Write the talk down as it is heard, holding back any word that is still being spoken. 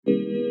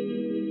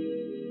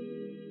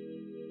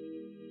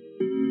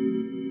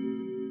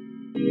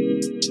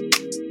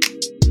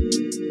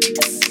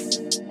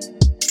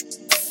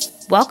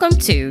Welcome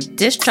to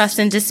Distrust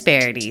and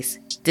Disparities,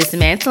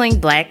 Dismantling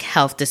Black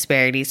Health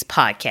Disparities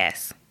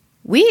podcast.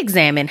 We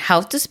examine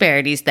health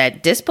disparities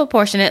that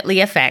disproportionately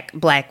affect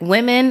Black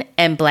women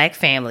and Black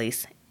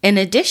families. In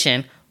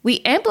addition, we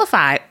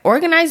amplify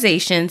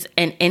organizations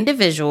and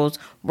individuals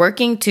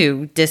working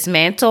to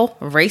dismantle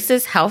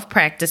racist health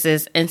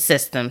practices and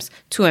systems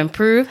to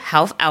improve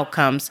health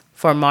outcomes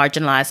for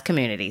marginalized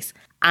communities.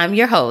 I'm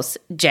your host,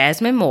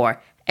 Jasmine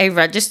Moore, a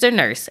registered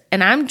nurse,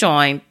 and I'm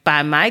joined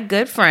by my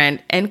good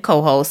friend and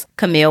co-host,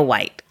 Camille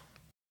White.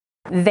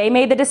 They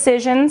made the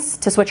decisions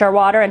to switch our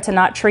water and to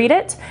not treat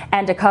it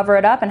and to cover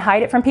it up and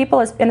hide it from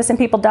people as innocent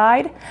people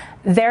died.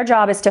 Their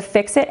job is to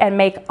fix it and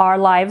make our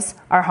lives,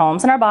 our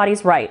homes, and our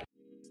bodies right.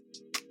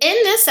 In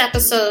this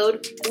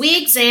episode,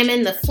 we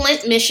examine the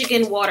Flint,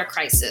 Michigan water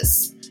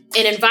crisis,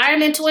 an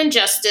environmental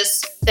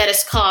injustice that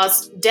has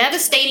caused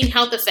devastating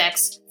health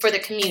effects for the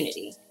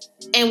community.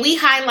 And we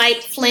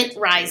highlight Flint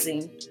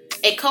Rising,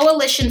 a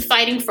coalition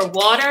fighting for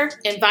water,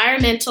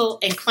 environmental,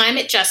 and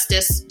climate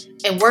justice,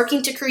 and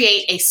working to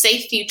create a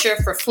safe future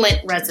for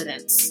Flint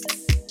residents.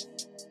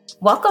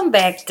 Welcome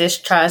back,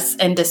 Distrust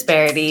and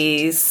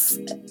Disparities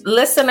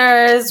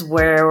listeners.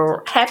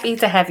 We're happy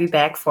to have you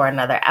back for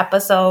another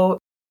episode.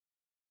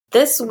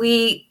 This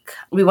week,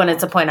 we wanted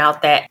to point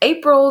out that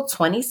April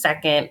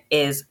 22nd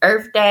is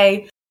Earth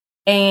Day,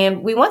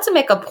 and we want to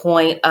make a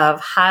point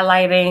of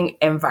highlighting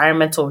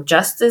environmental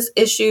justice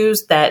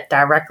issues that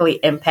directly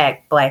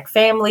impact Black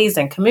families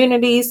and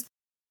communities.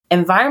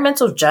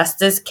 Environmental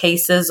justice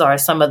cases are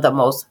some of the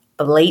most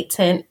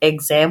blatant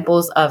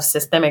examples of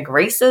systemic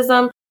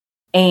racism,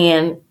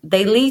 and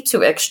they lead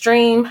to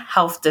extreme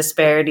health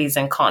disparities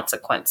and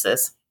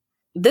consequences.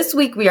 This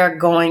week, we are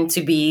going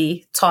to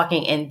be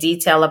talking in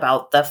detail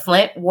about the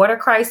Flint water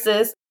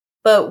crisis,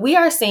 but we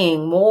are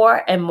seeing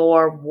more and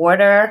more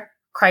water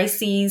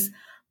crises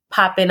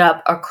popping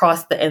up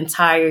across the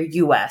entire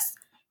U.S.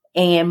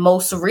 And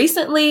most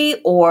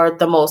recently, or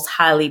the most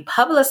highly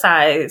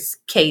publicized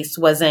case,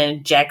 was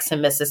in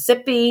Jackson,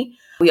 Mississippi.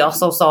 We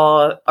also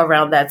saw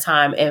around that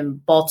time in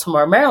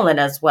Baltimore, Maryland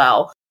as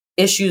well,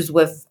 issues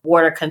with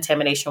water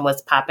contamination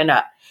was popping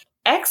up.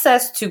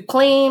 Access to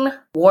clean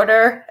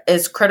water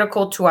is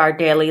critical to our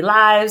daily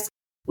lives.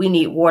 We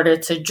need water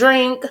to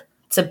drink,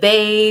 to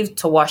bathe,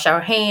 to wash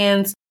our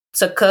hands,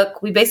 to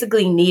cook. We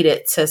basically need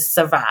it to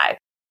survive.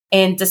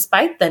 And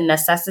despite the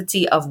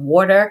necessity of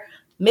water,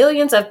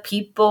 millions of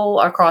people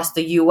across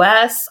the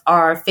U.S.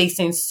 are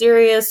facing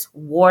serious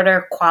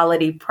water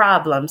quality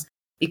problems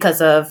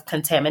because of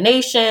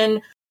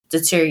contamination,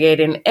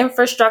 deteriorating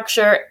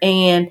infrastructure,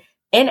 and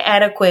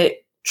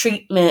inadequate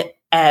treatment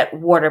at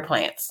water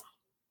plants.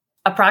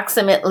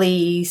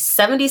 Approximately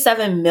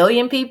 77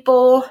 million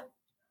people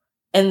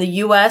in the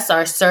U.S.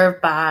 are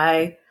served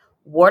by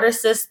water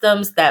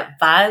systems that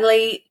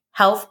violate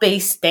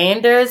health-based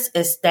standards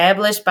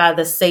established by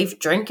the Safe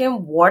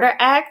Drinking Water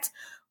Act,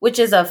 which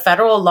is a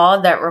federal law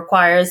that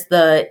requires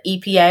the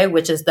EPA,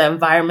 which is the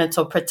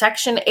Environmental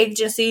Protection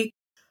Agency.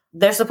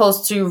 They're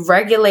supposed to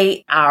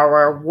regulate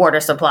our water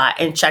supply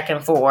and checking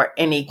for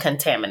any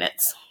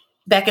contaminants.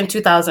 Back in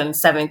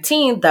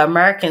 2017, the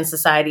American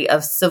Society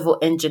of Civil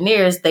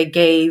Engineers, they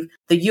gave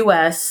the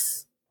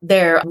U.S.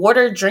 their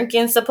water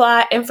drinking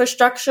supply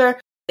infrastructure.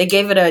 They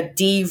gave it a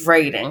D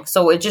rating.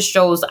 So it just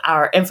shows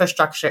our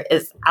infrastructure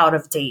is out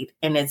of date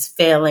and it's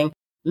failing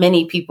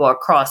many people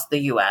across the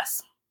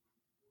U.S.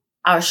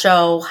 Our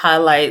show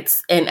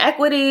highlights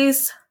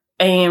inequities,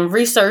 and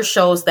research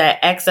shows that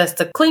access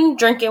to clean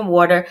drinking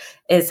water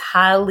is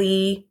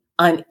highly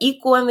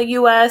unequal in the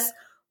U.S.,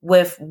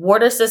 with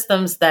water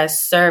systems that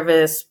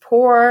service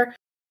poor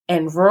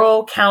and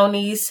rural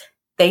counties.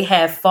 They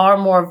have far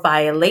more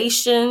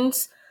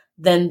violations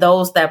than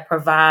those that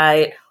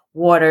provide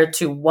water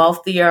to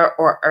wealthier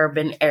or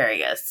urban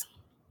areas.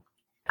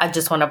 I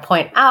just want to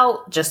point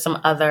out just some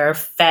other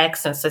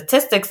facts and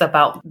statistics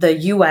about the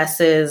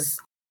U.S.'s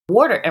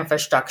water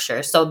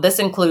infrastructure. So this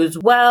includes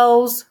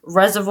wells,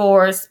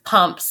 reservoirs,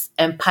 pumps,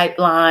 and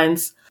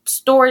pipelines,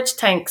 storage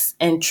tanks,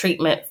 and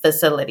treatment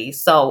facilities.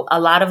 So a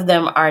lot of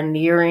them are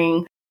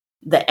nearing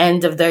the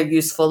end of their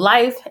useful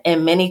life.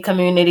 In many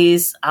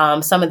communities,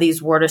 some of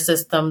these water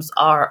systems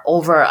are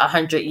over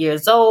 100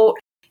 years old,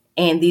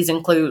 and these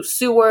include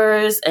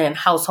sewers and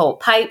household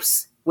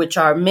pipes, which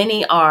are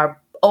many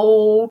are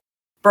old,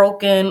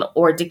 broken,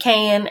 or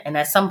decaying, and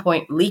at some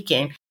point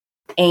leaking.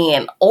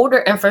 And older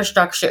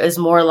infrastructure is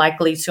more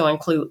likely to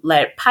include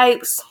lead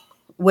pipes,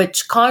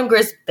 which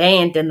Congress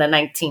banned in the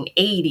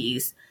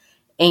 1980s.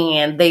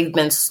 And they've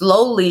been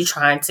slowly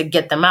trying to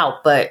get them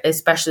out, but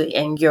especially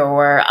in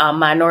your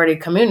minority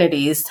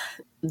communities,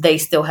 they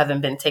still haven't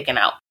been taken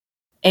out.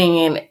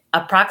 And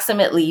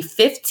approximately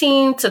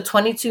 15 to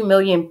 22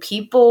 million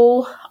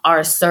people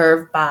are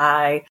served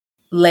by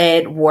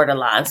lead water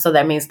lines. So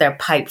that means their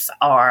pipes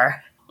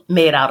are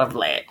made out of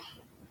lead.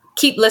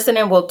 Keep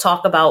listening. We'll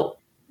talk about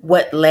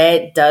what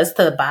lead does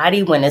to the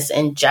body when it's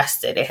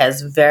ingested. It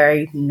has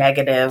very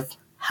negative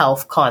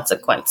health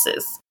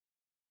consequences.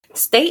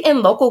 State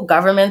and local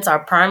governments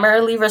are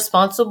primarily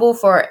responsible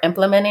for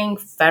implementing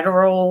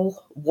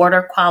federal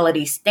water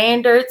quality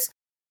standards.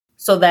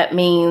 So that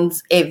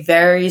means it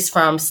varies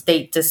from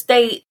state to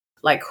state,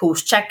 like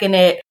who's checking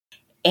it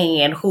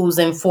and who's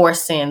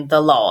enforcing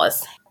the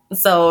laws.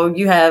 So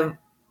you have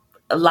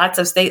lots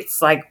of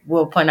states, like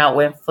we'll point out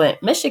with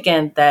Flint,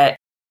 Michigan, that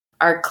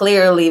are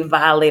clearly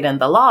violating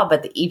the law,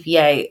 but the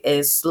EPA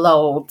is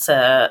slow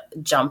to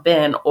jump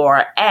in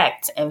or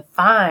act and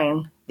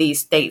fine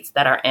these states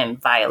that are in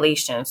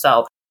violation.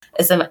 So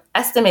it's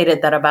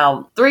estimated that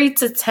about 3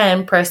 to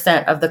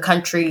 10% of the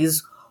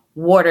country's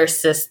water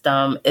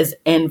system is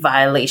in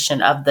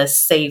violation of the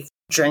Safe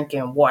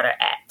Drinking Water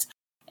Act.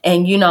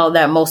 And you know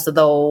that most of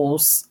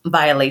those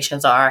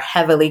violations are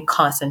heavily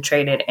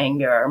concentrated in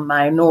your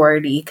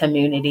minority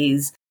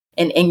communities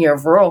and in your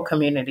rural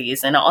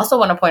communities. And I also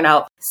want to point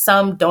out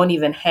some don't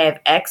even have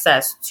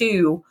access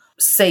to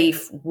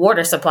safe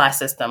water supply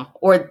system,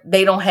 or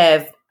they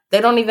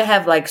don't even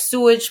have like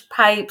sewage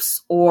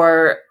pipes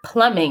or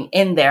plumbing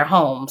in their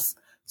homes.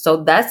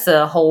 So that's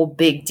a whole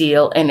big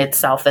deal in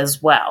itself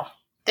as well.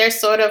 They're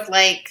sort of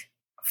like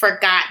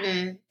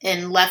forgotten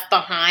and left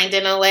behind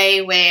in a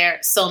way where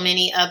so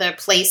many other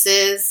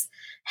places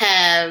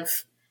have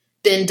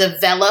been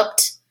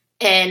developed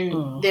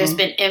and there's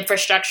been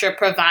infrastructure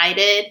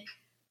provided,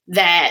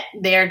 that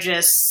they're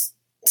just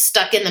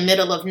stuck in the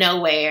middle of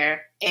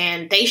nowhere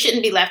and they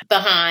shouldn't be left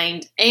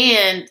behind.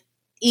 And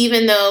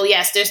even though,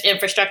 yes, there's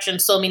infrastructure in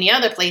so many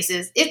other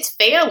places, it's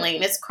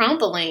failing, it's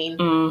crumbling.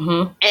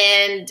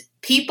 And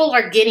people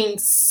are getting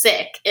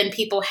sick, and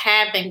people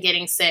have been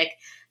getting sick.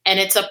 And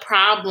it's a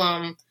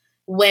problem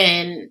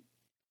when,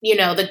 you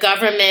know, the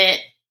government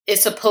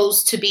is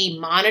supposed to be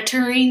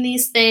monitoring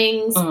these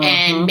things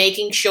and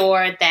making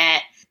sure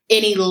that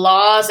any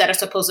laws that are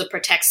supposed to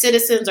protect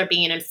citizens are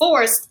being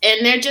enforced.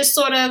 And they're just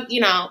sort of, you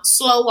know,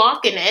 slow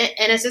walking it.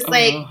 And it's just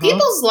like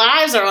people's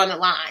lives are on the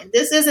line.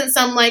 This isn't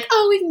some like,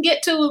 oh, we can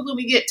get to it when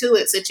we get to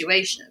it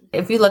situation.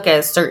 If you look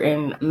at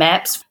certain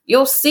maps,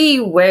 you'll see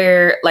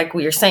where, like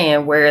we were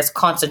saying, where it's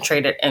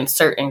concentrated in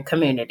certain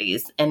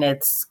communities. And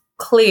it's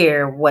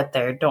clear what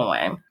they're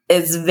doing.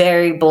 It's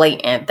very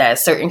blatant that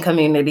certain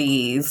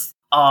communities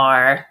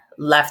are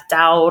left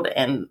out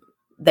and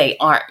they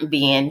aren't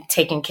being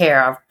taken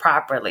care of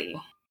properly.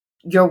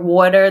 Your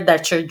water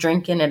that you're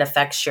drinking, it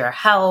affects your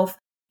health,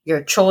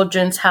 your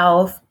children's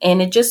health,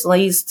 and it just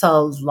leads to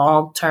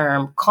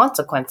long-term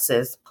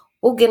consequences.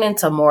 We'll get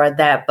into more of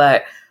that,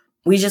 but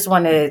we just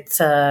wanted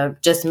to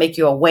just make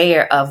you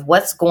aware of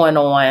what's going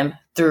on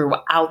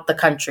throughout the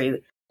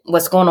country.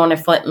 What's going on in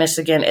Flint,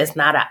 Michigan is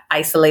not an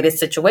isolated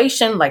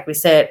situation. Like we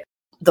said,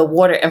 the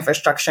water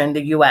infrastructure in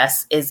the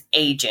U.S. is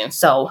aging.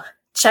 So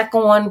check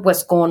on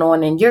what's going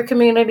on in your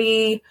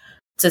community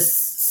to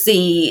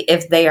see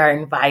if they are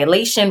in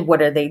violation.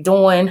 What are they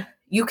doing?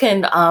 You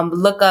can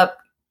look up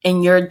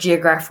in your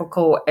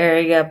geographical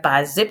area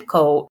by zip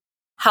code,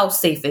 how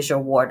safe is your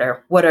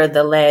water? What are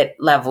the lead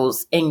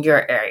levels in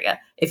your area?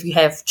 If you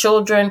have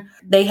children,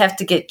 they have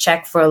to get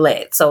checked for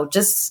lead. So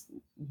just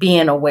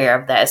being aware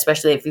of that,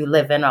 especially if you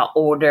live in an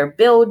older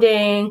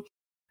building,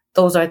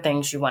 those are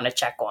things you want to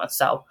check on.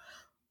 So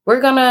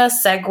we're going to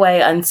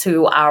segue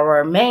into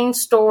our main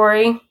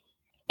story.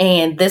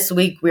 And this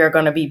week, we are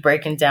going to be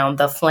breaking down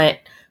the Flint,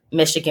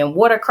 Michigan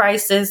water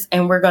crisis.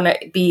 And we're going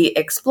to be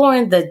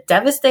exploring the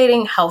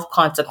devastating health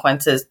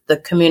consequences the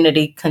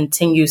community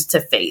continues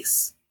to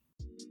face.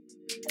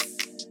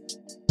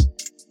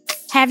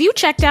 Have you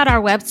checked out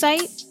our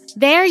website?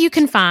 There you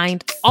can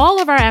find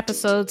all of our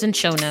episodes and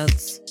show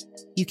notes.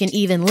 You can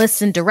even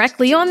listen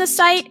directly on the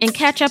site and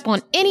catch up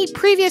on any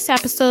previous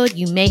episode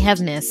you may have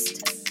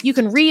missed. You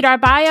can read our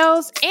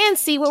bios and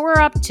see what we're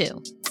up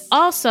to.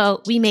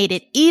 Also, we made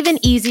it even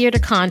easier to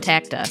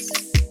contact us.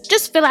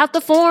 Just fill out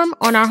the form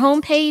on our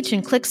homepage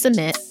and click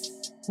submit.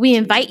 We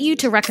invite you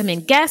to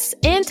recommend guests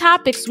and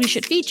topics we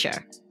should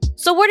feature.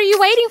 So what are you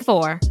waiting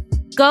for?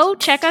 Go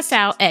check us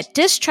out at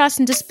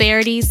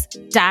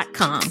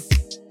distrustanddisparities.com.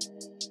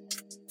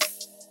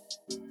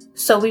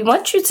 So we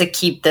want you to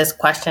keep this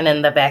question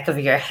in the back of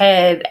your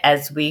head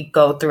as we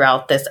go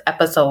throughout this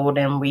episode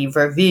and we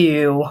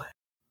review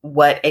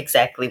what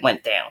exactly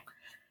went down.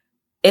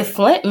 If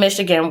Flint,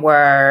 Michigan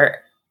were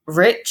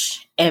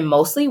rich and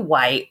mostly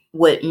white,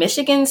 would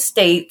Michigan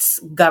State's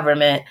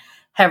government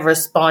have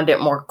responded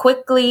more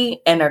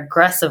quickly and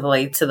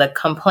aggressively to the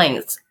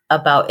complaints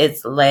about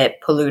its lead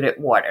polluted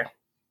water?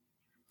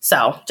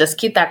 So just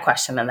keep that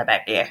question in the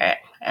back of your head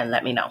and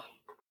let me know.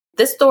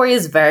 This story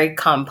is very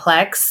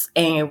complex,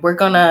 and we're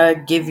going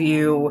to give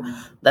you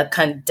the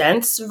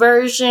condensed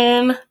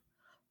version,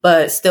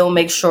 but still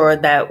make sure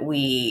that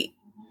we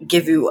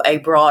give you a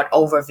broad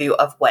overview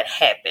of what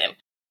happened,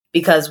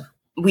 because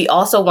we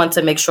also want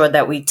to make sure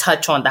that we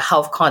touch on the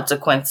health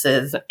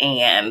consequences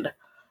and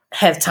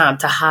have time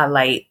to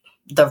highlight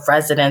the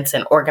residents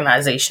and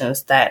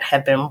organizations that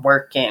have been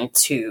working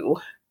to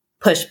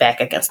push back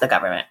against the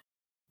government.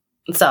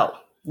 So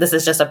this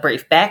is just a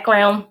brief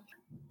background.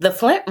 The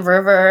Flint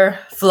River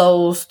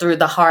flows through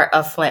the heart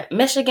of Flint,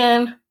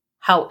 Michigan.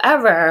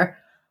 However,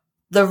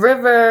 The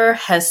river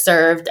has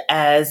served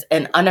as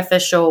an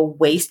unofficial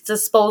waste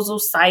disposal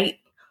site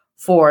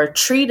for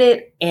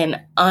treated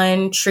and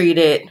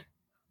untreated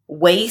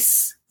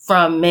waste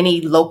from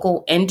many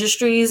local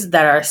industries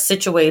that are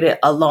situated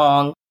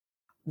along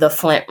the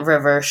Flint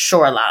River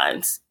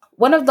shorelines.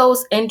 One of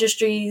those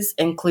industries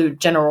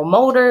include General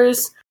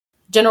Motors.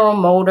 General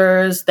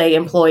Motors, they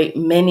employed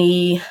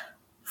many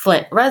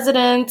Flint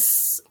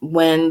residents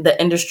when the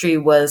industry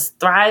was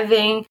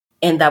thriving,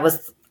 and that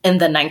was in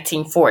the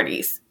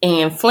 1940s.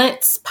 And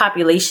Flint's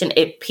population,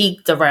 it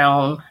peaked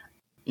around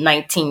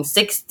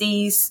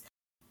 1960s,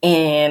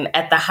 and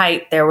at the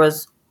height, there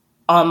was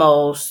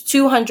almost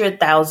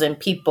 200,000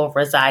 people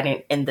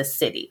residing in the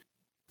city.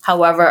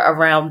 However,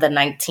 around the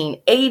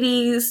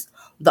 1980s,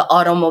 the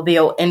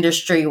automobile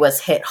industry was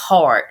hit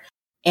hard,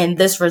 and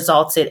this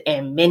resulted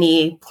in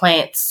many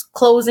plants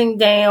closing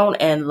down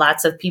and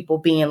lots of people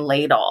being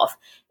laid off.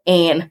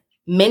 And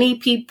many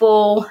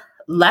people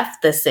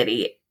left the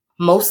city,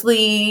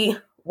 mostly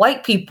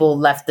white people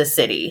left the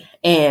city.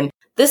 And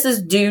this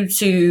is due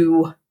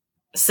to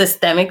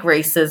systemic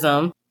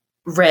racism,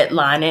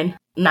 redlining,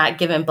 not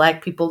giving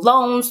Black people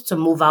loans to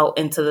move out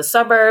into the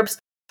suburbs.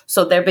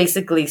 So they're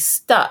basically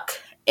stuck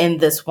in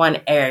this one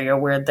area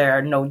where there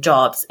are no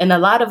jobs. And a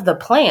lot of the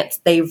plants,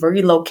 they've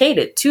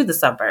relocated to the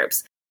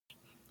suburbs.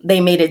 They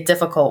made it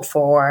difficult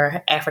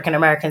for African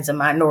Americans and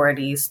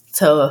minorities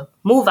to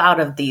move out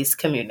of these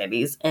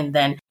communities. And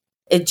then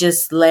it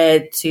just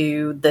led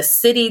to the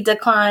city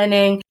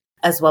declining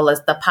as well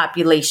as the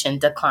population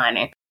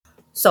declining.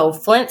 So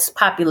Flint's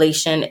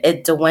population,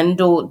 it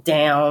dwindled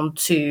down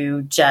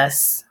to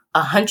just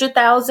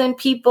 100,000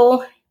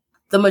 people.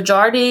 The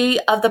majority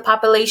of the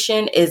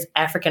population is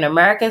African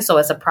American, so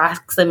it's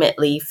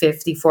approximately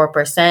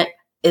 54%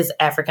 is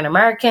African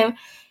American.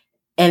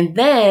 And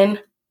then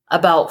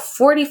about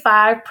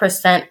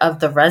 45% of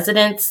the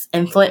residents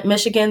in Flint,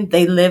 Michigan,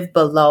 they live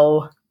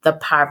below the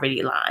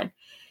poverty line.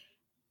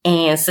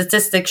 And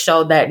statistics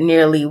show that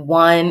nearly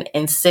 1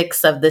 in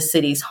 6 of the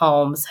city's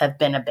homes have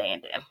been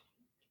abandoned.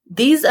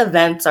 These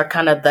events are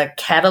kind of the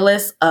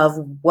catalyst of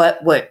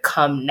what would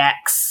come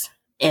next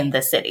in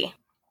the city.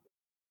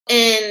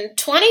 In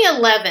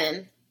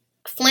 2011,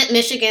 Flint,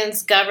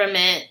 Michigan's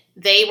government,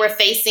 they were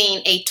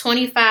facing a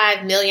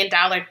 $25 million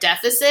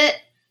deficit.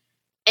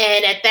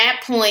 And at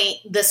that point,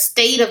 the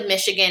state of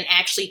Michigan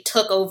actually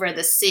took over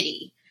the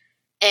city.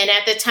 And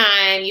at the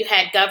time, you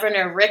had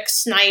Governor Rick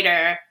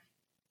Snyder.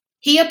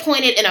 He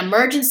appointed an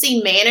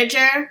emergency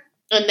manager,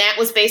 and that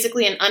was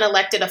basically an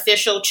unelected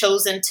official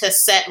chosen to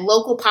set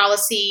local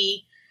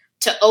policy,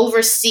 to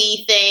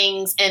oversee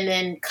things, and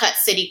then cut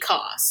city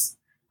costs.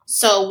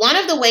 So one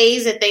of the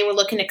ways that they were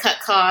looking to cut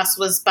costs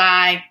was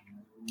by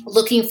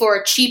looking for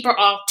a cheaper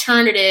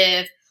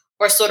alternative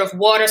or sort of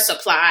water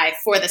supply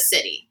for the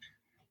city.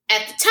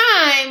 At the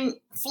time,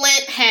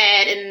 Flint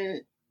had,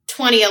 in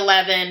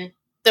 2011,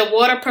 the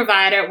water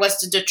provider was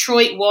the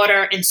Detroit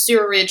Water and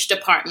Sewerage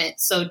Department,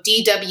 so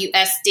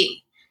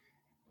DWSD.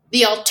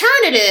 The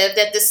alternative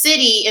that the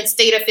city and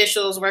state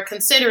officials were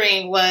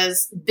considering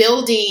was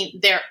building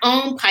their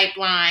own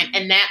pipeline,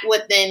 and that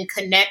would then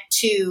connect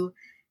to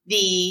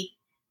the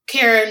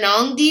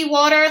Karenongdi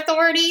Water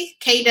Authority,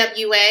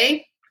 KWA.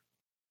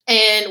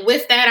 And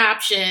with that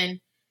option,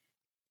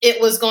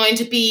 it was going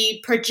to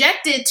be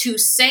projected to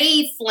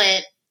save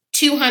Flint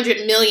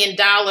 $200 million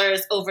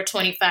over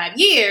 25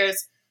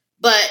 years.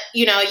 But,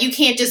 you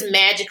can't just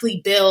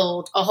magically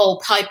build a whole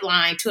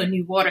pipeline to a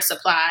new water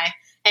supply.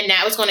 And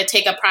that was going to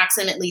take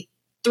approximately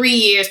 3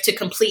 years to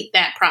complete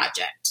that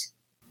project.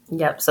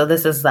 Yep. So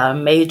this is a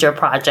major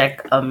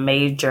project, a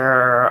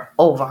major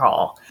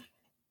overhaul.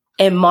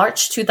 In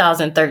March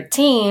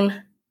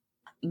 2013,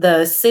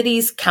 the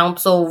city's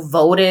council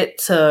voted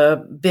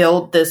to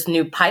build this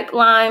new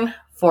pipeline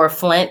for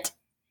Flint,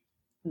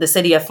 the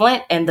city of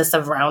Flint, and the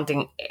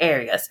surrounding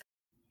areas.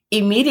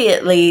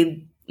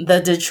 Immediately, the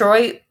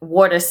Detroit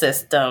water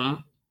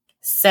system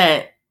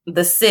sent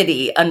the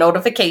city a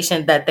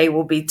notification that they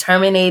will be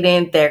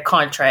terminating their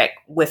contract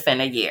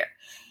within a year.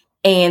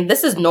 And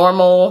this is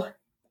normal.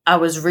 I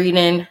was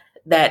reading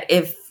that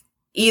if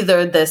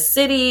either the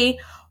city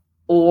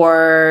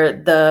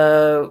or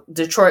the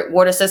Detroit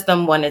water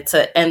system wanted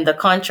to end the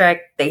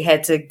contract, they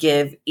had to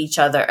give each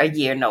other a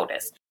year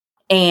notice.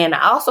 And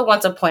I also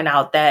want to point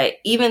out that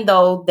even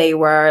though they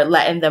were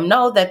letting them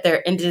know that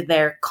they're ending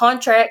their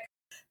contract,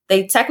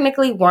 they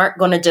technically weren't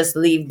going to just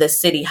leave the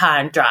city high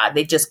and dry.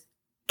 They just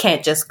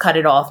can't just cut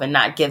it off and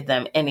not give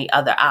them any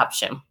other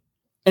option.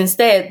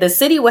 Instead, the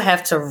city would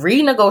have to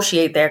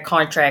renegotiate their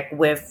contract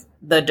with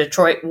the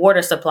Detroit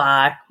water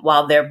supply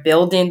while they're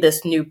building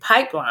this new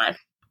pipeline.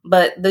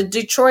 But the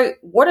Detroit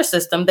water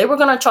system, they were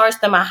going to charge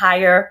them a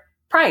higher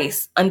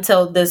price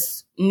until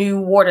this new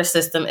water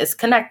system is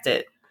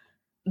connected.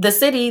 The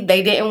city,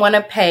 they didn't want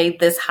to pay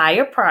this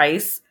higher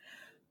price,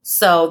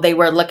 so they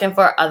were looking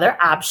for other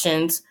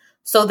options.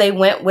 So they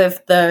went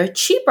with the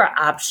cheaper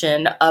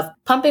option of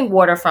pumping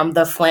water from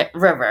the Flint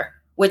River,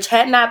 which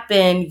had not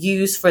been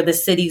used for the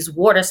city's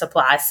water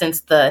supply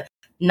since the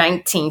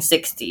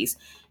 1960s.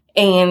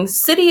 And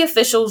city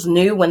officials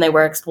knew when they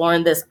were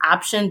exploring this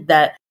option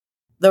that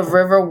the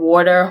river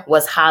water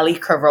was highly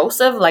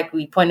corrosive. Like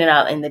we pointed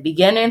out in the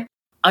beginning,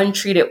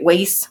 untreated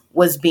waste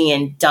was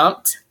being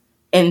dumped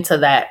into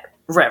that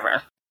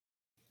river.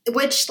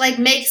 Which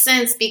makes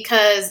sense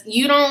because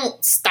you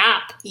don't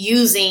stop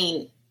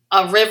using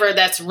a river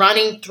that's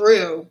running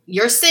through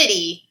your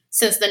city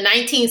since the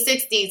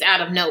 1960s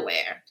out of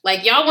nowhere.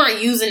 Y'all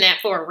weren't using that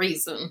for a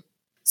reason.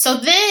 So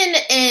then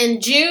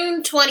in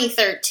June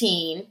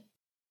 2013,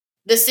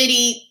 the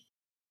city,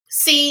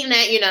 seeing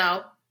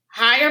that,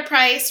 higher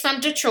price from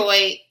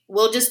Detroit,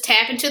 we'll just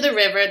tap into the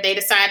river. They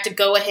decide to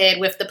go ahead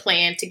with the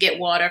plan to get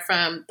water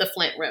from the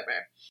Flint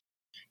River.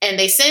 And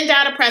they send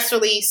out a press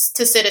release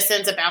to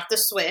citizens about the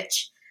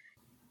switch.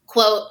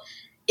 Quote,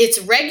 "It's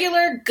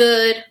regular,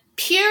 good,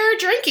 pure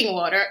drinking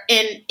water,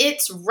 and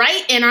it's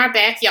right in our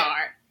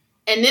backyard."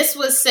 And this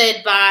was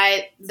said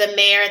by the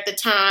mayor at the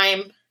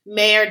time,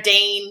 Mayor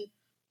Dane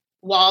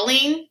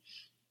Walling.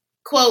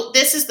 Quote,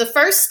 "This is the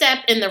first step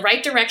in the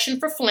right direction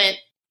for Flint,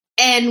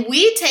 and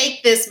we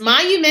take this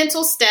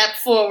monumental step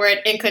forward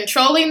in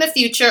controlling the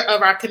future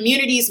of our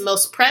community's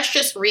most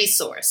precious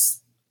resource."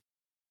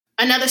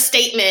 Another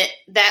statement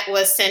that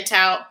was sent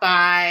out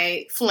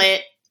by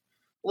Flint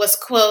was,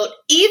 quote,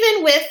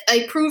 "Even with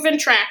a proven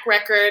track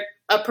record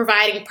of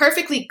providing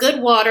perfectly good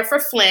water for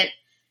Flint,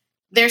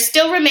 there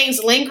still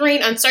remains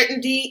lingering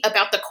uncertainty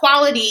about the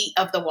quality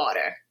of the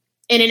water.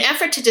 In an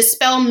effort to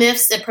dispel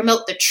myths and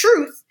promote the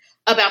truth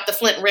about the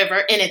Flint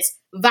River and its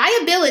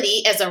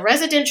viability as a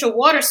residential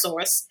water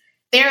source,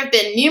 there have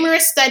been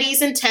numerous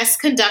studies and tests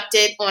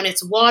conducted on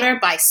its water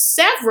by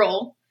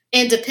several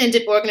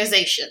independent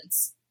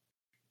organizations.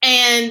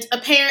 And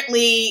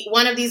apparently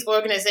one of these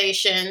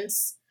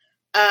organizations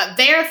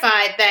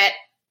verified that,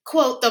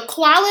 quote, "The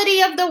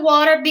quality of the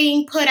water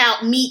being put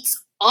out meets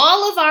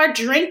all of our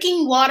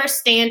drinking water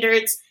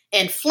standards,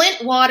 and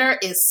Flint water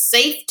is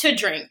safe to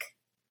drink."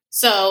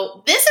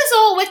 So this is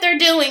all what they're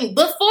doing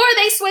before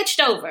they switched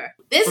over.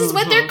 This is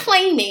what they're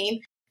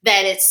claiming,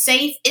 that it's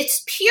safe,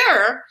 it's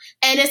pure,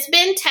 and it's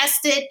been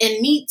tested and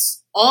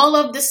meets all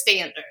of the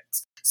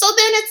standards. So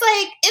then it's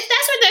if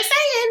that's what they're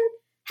saying,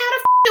 how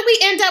the did we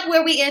end up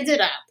where we ended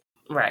up?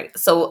 Right.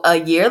 So a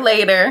year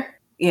later,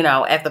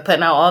 after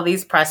putting out all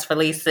these press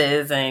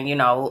releases and,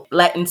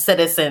 letting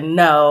citizens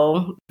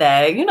know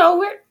that,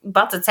 we're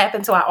about to tap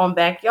into our own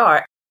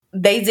backyard,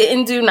 they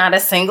didn't do not a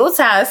single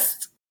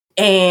test,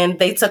 and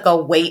they took a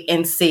wait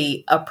and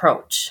see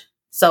approach.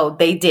 So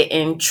they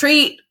didn't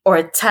treat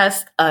or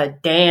test a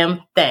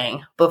damn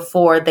thing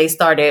before they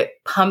started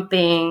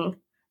pumping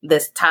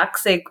this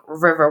toxic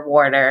river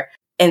water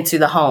into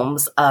the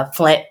homes of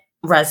Flint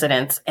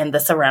residents in the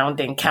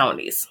surrounding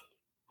counties.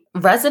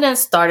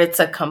 Residents started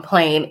to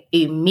complain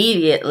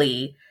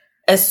immediately.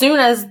 As soon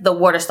as the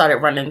water started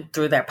running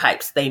through their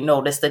pipes, they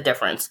noticed the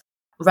difference.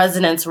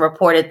 Residents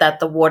reported that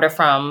the water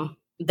from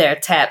their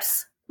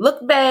taps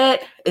looked bad,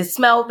 it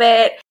smelled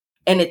bad,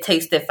 and it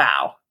tasted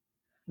foul.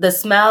 The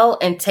smell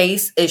and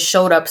taste, it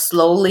showed up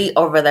slowly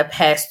over the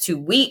past 2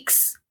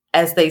 weeks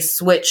as they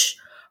switched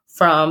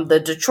from the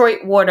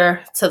Detroit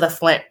water to the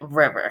Flint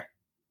River.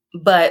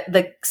 But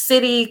the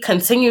city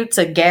continued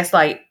to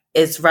gaslight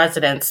its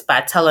residents by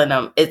telling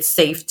them it's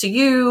safe to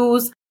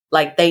use.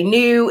 They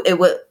knew it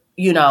would,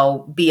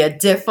 be a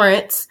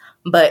difference,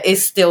 but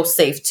it's still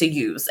safe to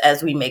use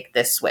as we make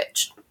this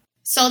switch.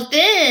 So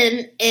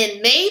then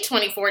in May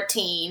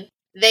 2014,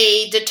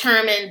 they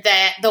determined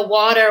that the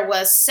water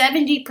was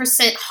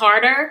 70%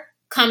 harder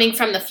coming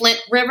from the Flint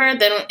River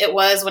than it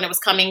was when it was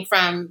coming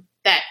from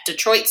that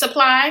Detroit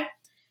supply.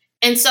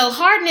 And so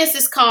hardness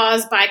is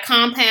caused by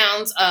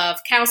compounds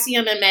of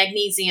calcium and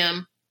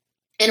magnesium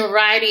and a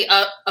variety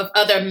of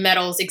other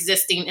metals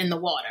existing in the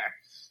water.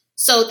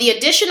 So the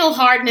additional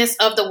hardness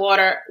of the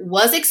water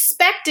was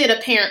expected,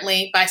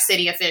 apparently, by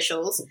city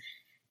officials.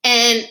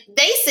 And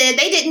they said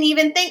they didn't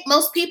even think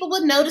most people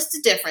would notice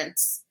the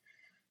difference.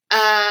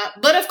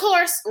 But of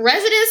course,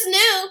 residents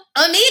knew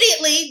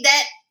immediately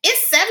that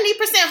it's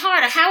 70%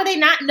 harder. How would they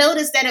not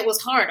notice that it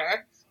was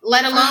harder?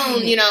 Let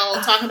alone,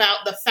 talking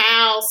about the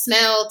foul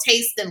smell,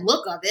 taste, and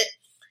look of it.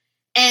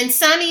 And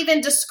some even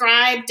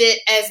described it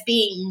as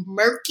being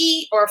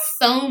murky or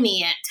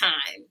foamy at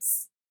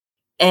times.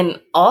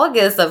 In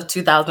August of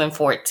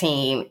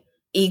 2014,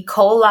 E.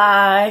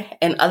 coli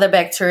and other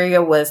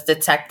bacteria was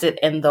detected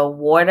in the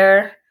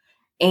water,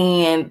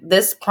 and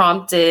this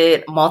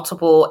prompted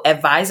multiple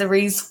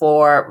advisories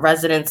for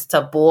residents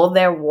to boil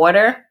their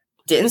water.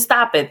 Didn't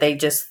stop it. They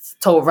just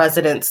told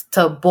residents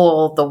to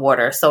boil the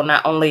water. So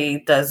not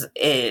only does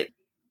it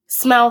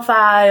smell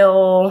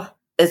foul,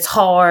 it's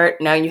hard,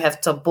 now you have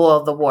to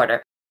boil the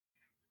water.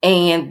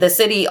 And the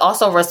city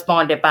also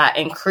responded by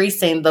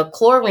increasing the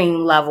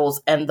chlorine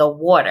levels in the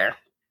water.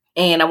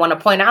 And I want to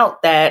point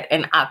out that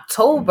in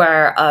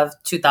October of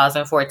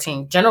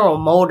 2014, General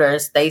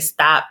Motors, they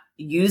stopped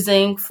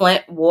using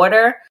Flint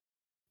water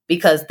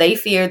because they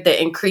feared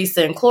the increase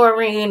in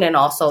chlorine and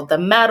also the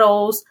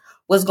metals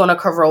was going to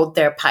corrode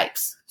their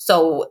pipes.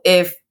 So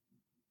if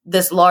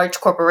this large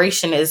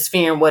corporation is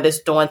fearing what it's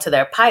doing to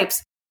their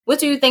pipes, What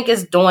do you think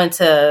is doing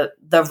to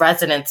the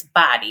residents'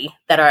 body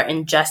that are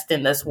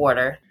ingesting this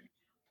water?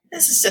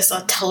 This is just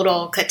a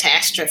total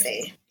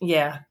catastrophe.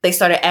 Yeah. They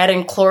started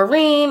adding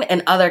chlorine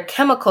and other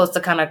chemicals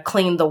to kind of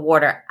clean the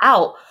water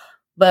out.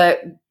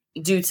 But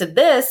due to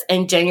this,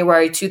 in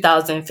January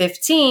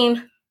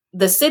 2015,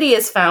 the city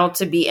is found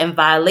to be in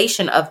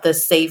violation of the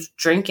Safe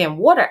Drinking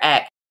Water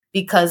Act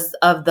because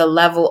of the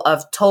level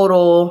of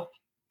total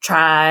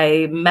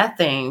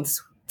trimethanes,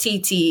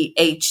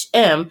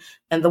 TTHM,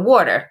 in the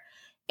water.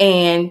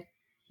 And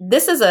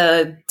this is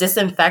a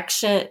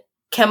disinfection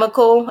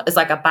chemical. It's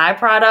like a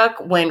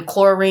byproduct when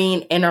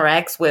chlorine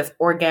interacts with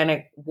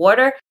organic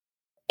water.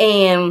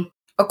 And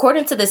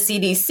according to the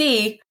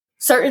CDC,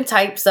 certain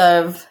types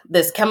of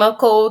this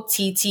chemical,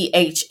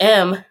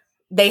 TTHM,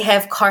 they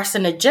have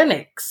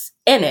carcinogenics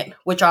in it,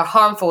 which are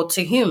harmful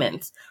to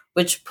humans,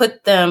 which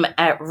put them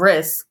at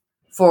risk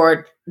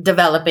for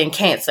developing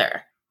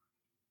cancer.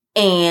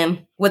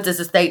 And what does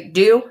the state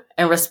do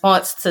in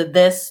response to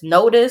this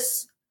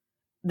notice?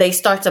 They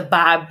start to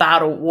buy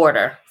bottled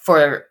water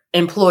for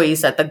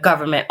employees at the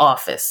government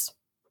office.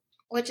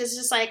 Which is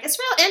just like, it's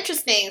real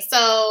interesting.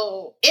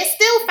 So it's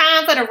still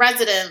fine for the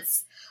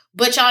residents,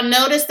 but y'all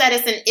notice that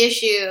it's an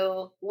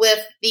issue with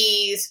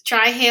these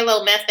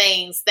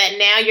trihalomethanes that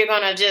now you're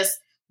going to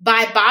just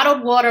buy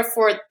bottled water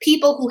for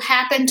people who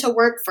happen to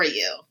work for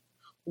you.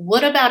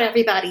 What about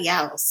everybody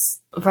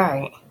else?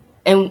 Right.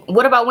 And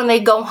what about when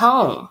they go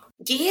home?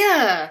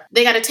 Yeah.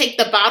 They got to take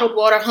the bottled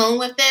water home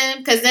with them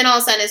because then all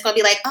of a sudden it's going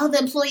to be like, oh, the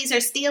employees are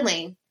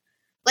stealing.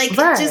 Like,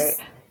 right.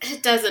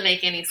 It doesn't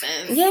make any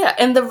sense. Yeah.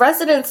 And the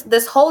residents,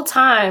 this whole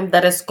time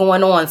that it's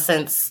going on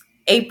since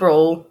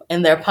April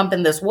and they're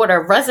pumping this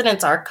water,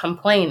 residents are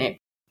complaining.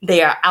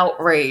 They are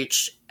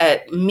outraged.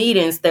 At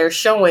meetings, they're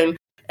showing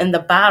in the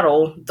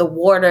bottle, the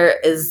water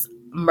is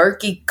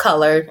murky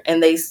colored.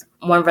 And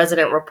one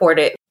resident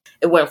reported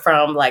it went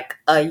from like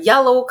a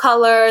yellow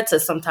color to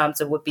sometimes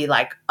it would be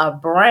like a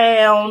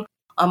brown,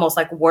 almost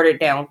like watered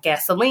down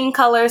gasoline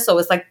color. So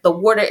it's like the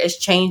water is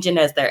changing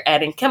as they're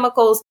adding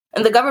chemicals.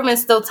 And the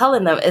government's still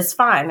telling them it's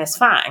fine, it's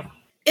fine.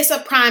 It's a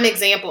prime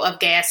example of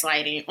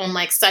gaslighting on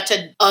like such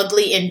an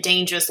ugly and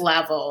dangerous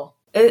level.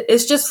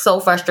 It's just so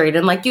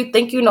frustrating. Like you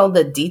think you know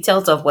the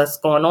details of what's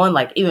going on.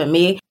 Like even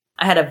me,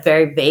 I had a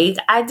very vague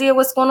idea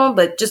what's going on.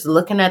 But just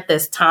looking at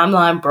this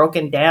timeline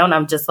broken down,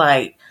 I'm just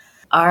like,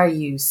 are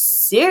you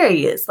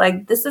serious?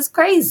 Like this is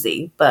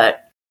crazy.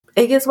 But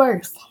it gets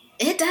worse.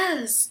 It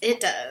does.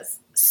 It does.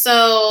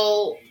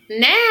 So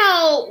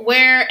now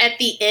we're at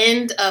the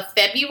end of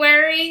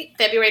February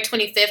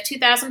 25th,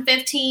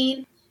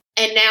 2015.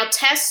 And now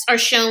tests are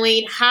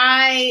showing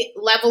high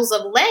levels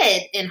of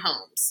lead in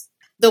homes.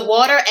 The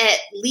water at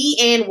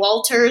Leanne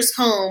Walters'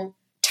 home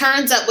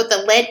turns up with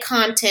a lead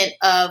content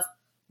of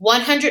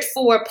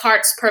 104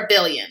 parts per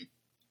billion.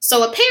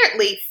 So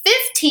apparently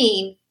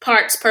 15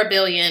 parts per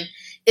billion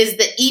is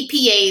the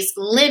EPA's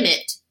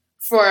limit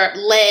for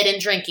lead in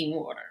drinking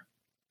water.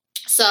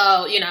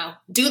 So,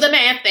 do the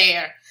math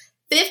there.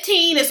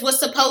 15 is what's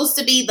supposed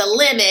to be the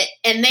limit,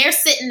 and they're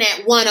sitting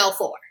at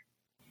 104.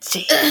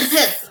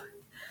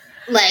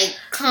 Like,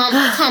 come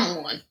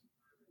on.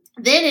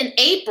 Then in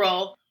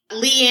April,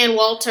 Leanne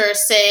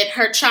Walters said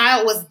her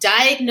child was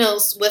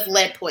diagnosed with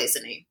lead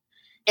poisoning.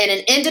 And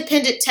an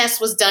independent test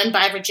was done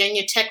by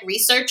Virginia Tech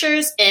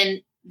researchers,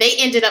 and they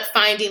ended up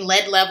finding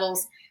lead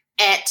levels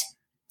at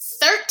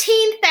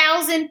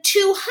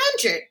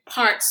 13,200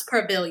 parts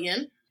per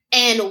billion.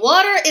 And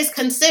water is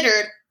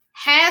considered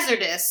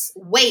hazardous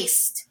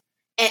waste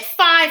at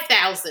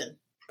 5,000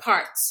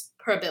 parts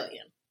per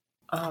billion.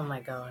 Oh my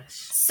gosh.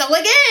 So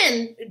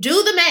again,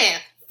 do the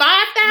math.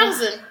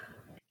 5,000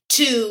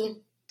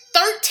 to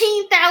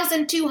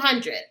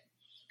 13,200.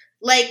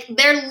 Like,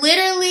 they're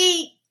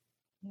literally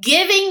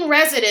giving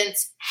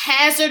residents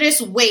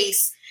hazardous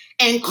waste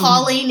and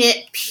calling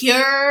it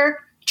pure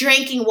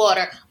drinking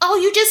water. Oh,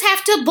 you just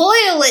have to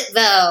boil it,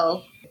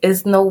 though.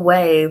 There's no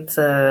way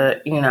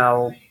to,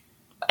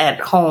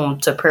 at home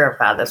to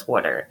purify this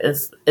water.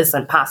 It's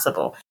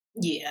impossible.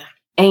 Yeah.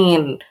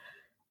 And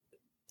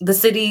the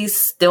city's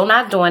still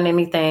not doing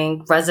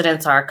anything.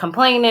 Residents are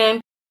complaining.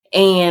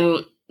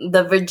 And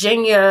the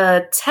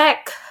Virginia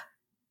Tech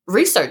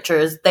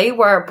researchers, they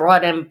were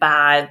brought in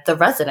by the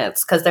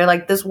residents because they're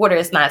like, this water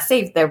is not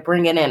safe. They're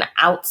bringing in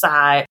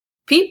outside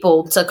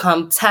people to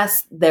come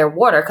test their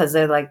water because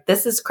they're like,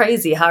 this is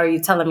crazy. How are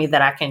you telling me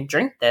that I can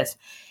drink this?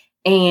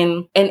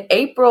 And in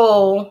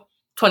April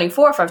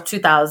 24th of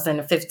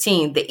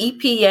 2015, the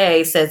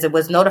EPA says it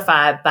was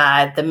notified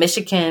by the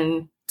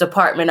Michigan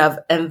Department of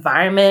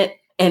Environment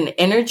and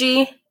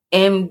Energy,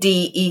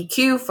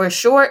 MDEQ for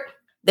short.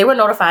 They were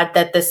notified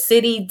that the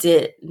city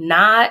did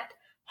not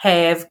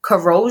have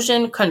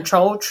corrosion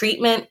control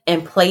treatment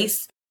in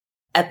place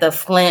at the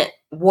Flint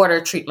water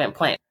treatment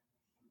plant.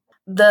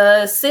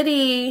 The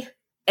city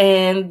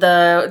and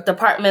the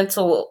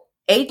departmental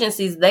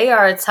agencies, they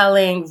are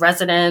telling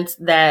residents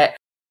that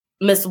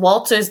Miss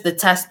Walters, the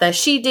test that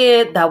she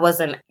did, that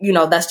wasn't,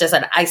 that's just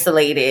an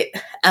isolated,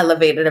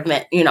 elevated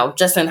event,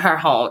 just in her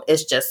home.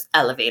 It's just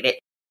elevated.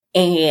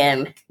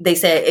 And they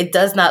said it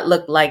does not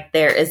look like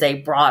there is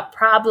a broad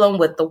problem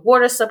with the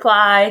water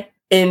supply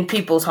in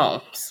people's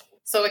homes.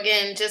 So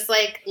again, just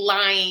like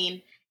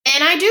lying.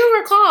 And I do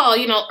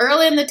recall,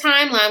 early in the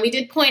timeline, we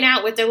did point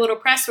out with their little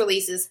press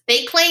releases,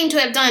 they claim to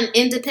have done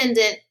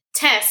independent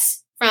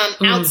tests from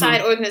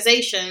outside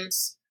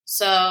organizations.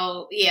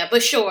 So, yeah,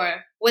 but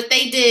sure, what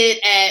they did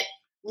at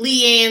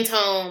Leanne's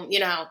home,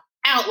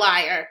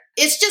 outlier.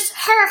 It's just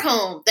her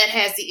home that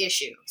has the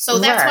issue. So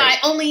that's why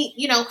only,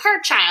 her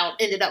child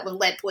ended up with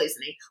lead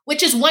poisoning,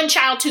 which is one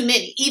child too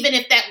many, even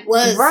if that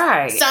was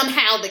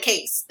somehow the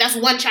case. That's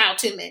one child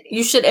too many.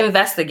 You should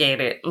investigate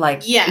it.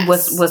 Like,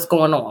 what's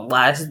going on?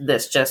 Why is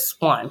this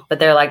just one? But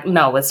they're like,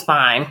 no, it's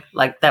fine.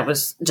 Like, that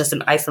was just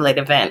an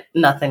isolated event.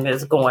 Nothing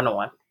is going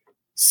on.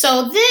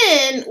 So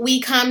then we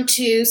come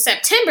to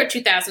September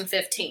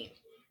 2015.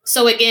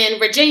 So again,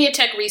 Virginia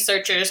Tech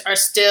researchers are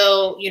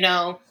still,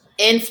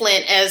 in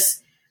Flint.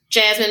 As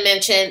Jasmine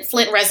mentioned,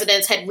 Flint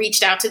residents had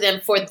reached out to them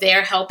for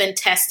their help in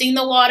testing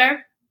the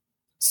water.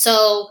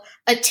 So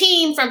a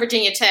team from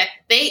Virginia Tech,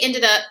 they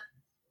ended up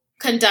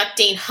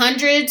conducting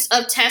hundreds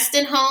of tests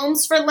in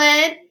homes for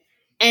lead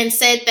and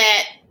said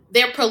that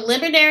their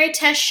preliminary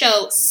tests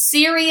showed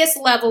serious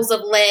levels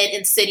of lead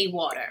in city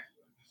water.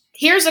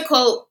 Here's a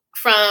quote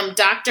from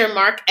Dr.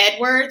 Mark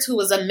Edwards, who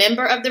was a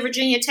member of the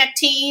Virginia Tech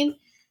team.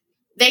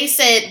 They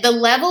said, the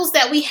levels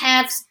that we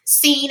have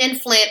seen in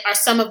Flint are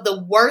some of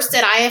the worst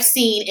that I have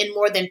seen in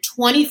more than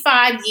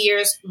 25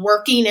 years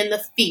working in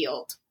the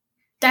field.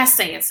 That's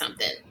saying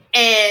something.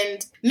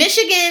 And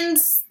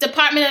Michigan's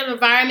Department of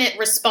Environment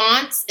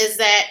response is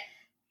that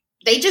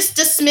they just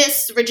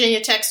dismissed Virginia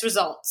Tech's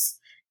results.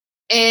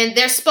 And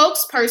their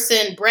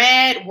spokesperson,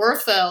 Brad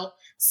Werfel,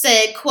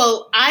 said,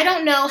 quote, I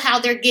don't know how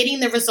they're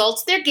getting the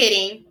results they're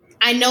getting.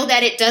 I know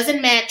that it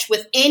doesn't match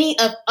with any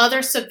of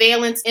other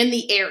surveillance in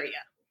the area.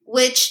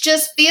 Which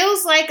just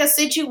feels like a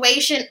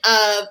situation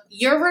of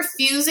you're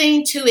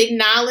refusing to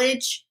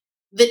acknowledge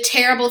the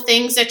terrible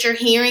things that you're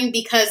hearing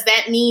because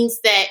that means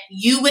that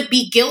you would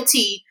be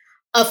guilty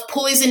of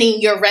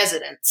poisoning your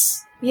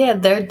residents. Yeah,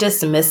 they're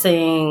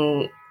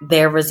dismissing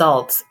their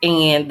results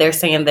and they're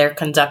saying they're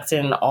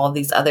conducting all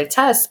these other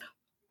tests.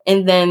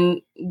 And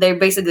then they're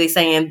basically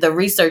saying the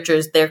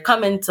researchers, they're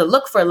coming to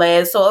look for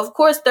lead. So, of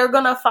course, they're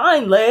going to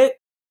find lead.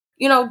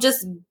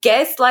 Just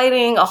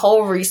gaslighting a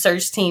whole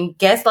research team,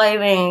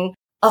 gaslighting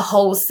a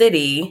whole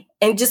city,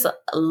 and just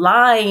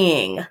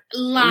lying.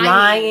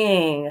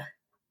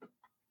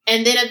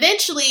 And then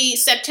eventually,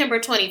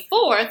 September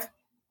 24th,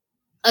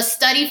 a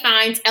study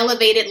finds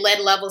elevated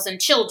lead levels in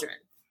children.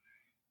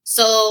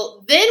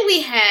 So then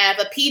we have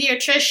a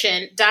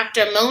pediatrician,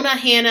 Dr. Mona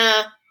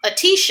Hanna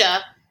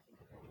Atisha.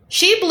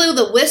 She blew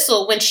the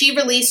whistle when she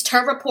released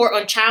her report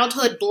on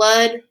childhood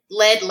blood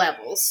lead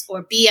levels,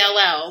 or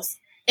BLLs,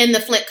 in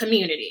the Flint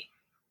community.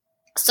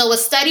 So a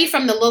study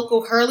from the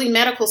local Hurley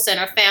Medical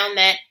Center found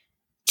that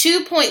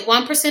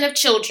 2.1% of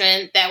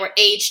children that were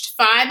aged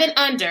 5 and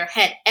under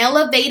had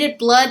elevated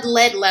blood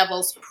lead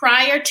levels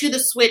prior to the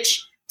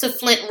switch to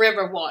Flint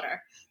River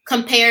water,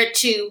 compared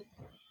to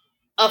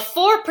a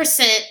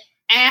 4%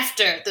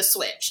 after the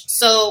switch.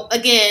 So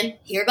again,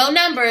 here go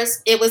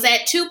numbers. It was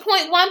at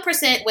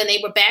 2.1% when they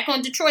were back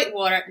on Detroit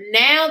water.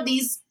 Now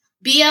these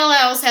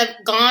BLLs have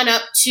gone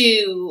up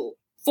to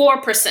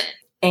 4%.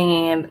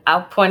 And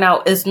I'll point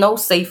out, it's no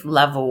safe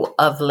level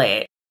of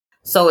lead.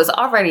 So it's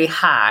already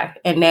high,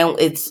 and now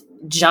it's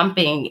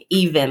jumping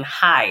even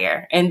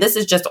higher. And this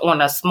is just on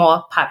a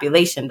small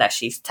population that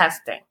she's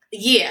testing.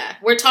 Yeah,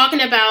 we're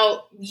talking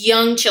about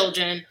young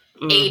children,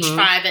 age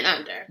 5 and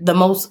under. The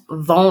most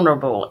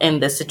vulnerable in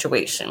this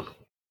situation.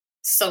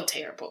 So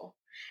terrible.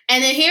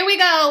 And then here we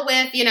go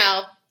with,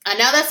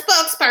 another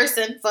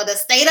spokesperson for the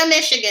state of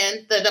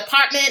Michigan. The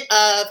Department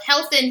of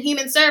Health and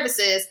Human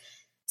Services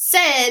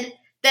said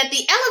that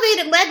the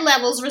elevated lead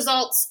levels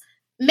results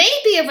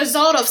may be a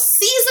result of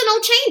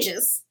seasonal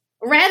changes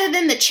rather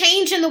than the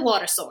change in the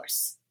water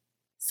source.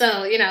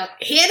 So, here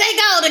they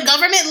go, the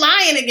government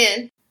lying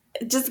again.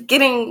 Just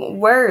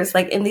getting worse.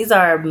 And these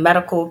are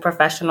medical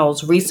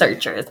professionals,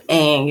 researchers,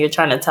 and you're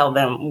trying to tell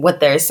them what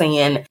they're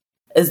seeing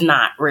is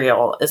not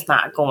real. It's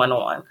not going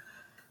on.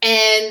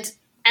 And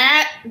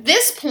at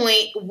this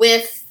point,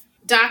 with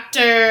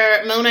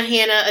Dr. Mona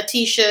Hanna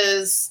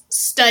Atisha's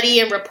study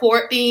and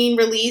report being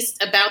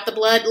released about the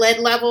blood lead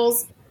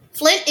levels,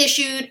 Flint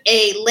issued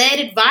a lead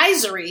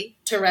advisory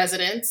to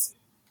residents.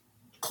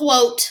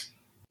 Quote,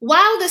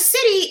 while the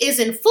city is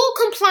in full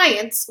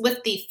compliance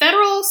with the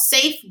Federal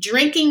Safe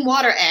Drinking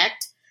Water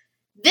Act,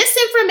 this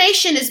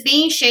information is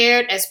being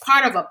shared as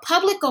part of a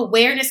public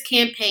awareness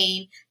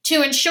campaign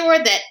to ensure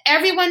that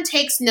everyone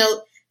takes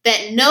note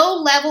that no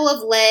level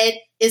of lead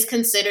is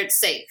considered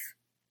safe.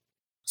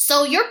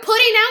 So you're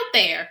putting out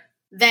there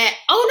that,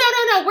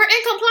 no, we're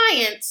in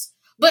compliance.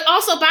 But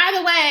also, by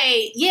the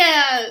way,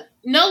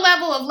 no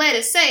level of lead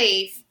is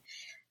safe.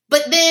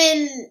 But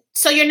then,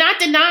 so you're not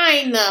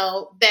denying,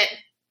 though, that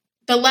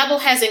the level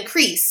has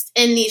increased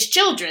in these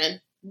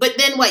children. But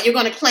then what, you're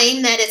going to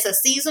claim that it's a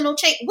seasonal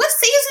change? What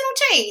seasonal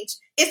change?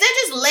 Is that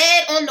just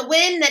lead on the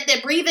wind that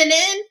they're breathing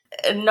in?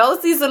 no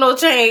seasonal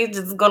change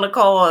is going to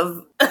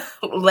cause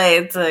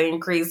lead to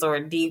increase or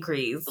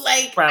decrease.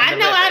 Like, I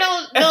know I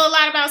don't know a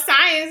lot about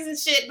science and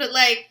shit, but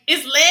like,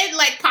 is lead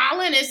like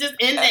pollen? It's just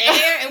in the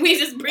air and we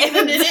just breathing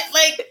in it?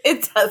 Like,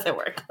 it doesn't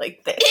work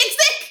like that.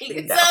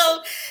 Exactly. No.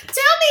 So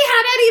tell me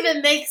how that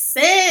even makes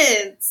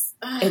sense.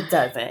 It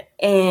doesn't.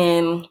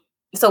 And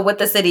so what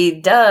the city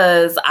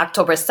does,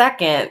 October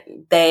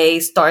 2nd, they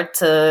start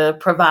to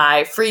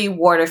provide free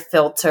water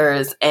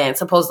filters and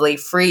supposedly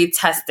free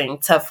testing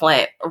to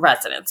Flint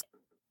residents.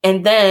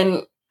 And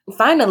then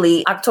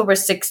finally, October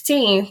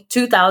 16,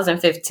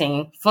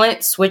 2015,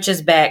 Flint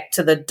switches back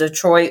to the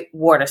Detroit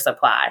water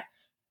supply.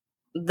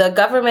 The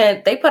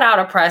government, they put out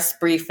a press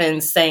briefing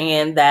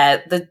saying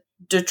that the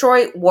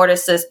Detroit water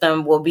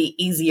system will be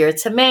easier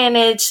to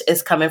manage.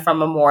 It's coming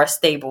from a more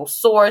stable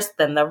source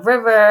than the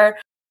river.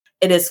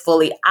 It is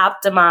fully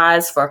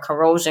optimized for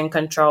corrosion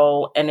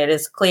control, and it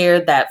is clear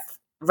that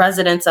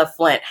residents of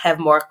Flint have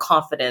more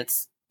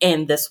confidence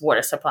in this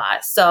water supply.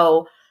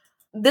 So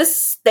this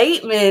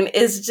statement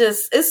is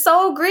just, it's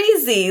so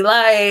greasy.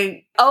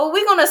 Like, oh,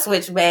 we're going to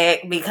switch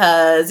back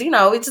because,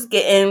 we're just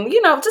getting,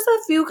 just a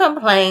few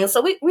complaints.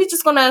 So we're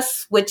just going to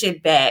switch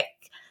it back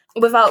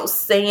without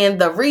saying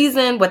the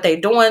reason, what they're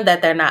doing,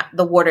 that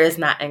the water is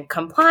not in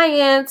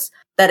compliance,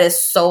 that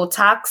is so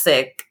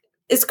toxic.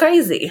 It's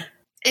crazy.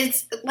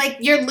 It's like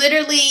you're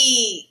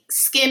literally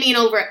skimming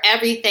over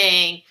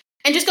everything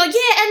and just go, yeah,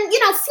 and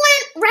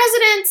Flint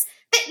residents,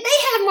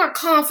 they have more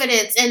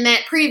confidence in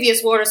that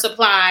previous water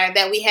supply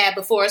that we had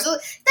before. So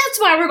that's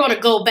why we're going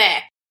to go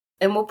back.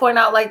 And we'll point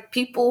out, like,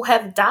 people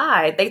have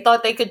died. They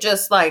thought they could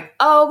just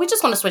we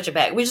just want to switch it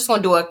back. We just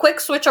want to do a quick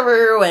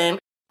switcheroo and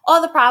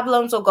all the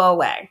problems will go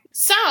away.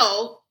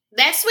 So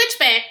that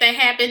switchback that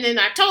happened in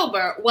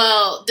October,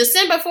 well,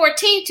 December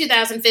 14,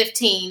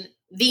 2015,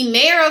 the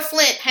mayor of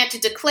Flint had to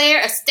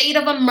declare a state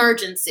of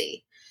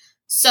emergency.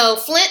 So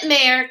Flint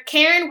Mayor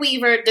Karen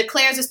Weaver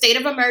declares a state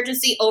of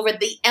emergency over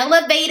the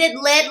elevated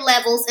lead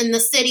levels in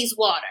the city's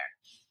water.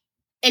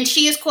 And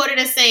she is quoted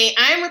as saying,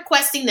 "I am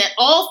requesting that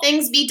all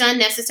things be done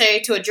necessary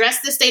to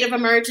address the state of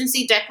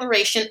emergency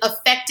declaration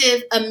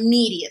effective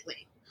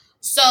immediately."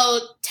 So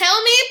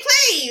tell me,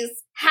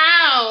 please,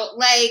 how,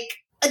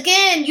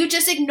 again, you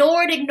just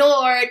ignored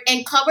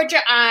and covered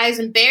your eyes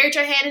and buried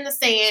your head in the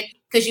sand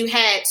because you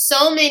had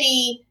so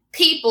many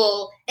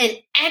people and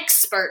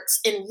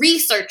experts and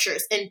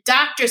researchers and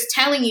doctors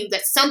telling you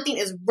that something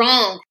is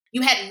wrong.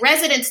 You had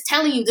residents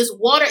telling you this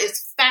water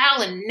is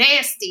foul and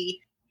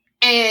nasty.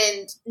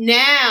 And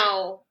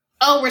now,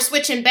 we're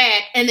switching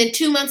back. And then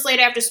 2 months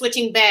later, after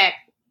switching back,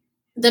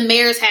 the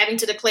mayor's having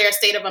to declare a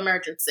state of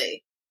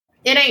emergency.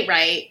 It ain't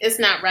right. It's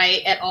not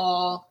right at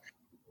all.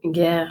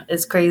 Yeah,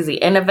 it's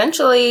crazy. And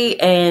eventually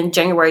in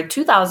January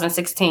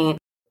 2016,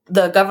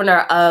 the governor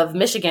of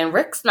Michigan,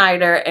 Rick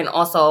Snyder, and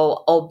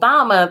also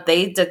Obama,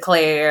 they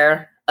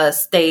declare a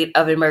state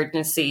of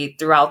emergency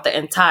throughout the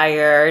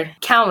entire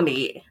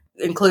county,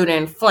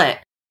 including Flint,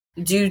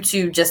 due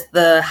to just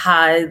the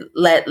high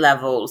lead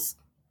levels.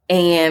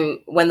 And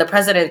when the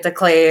president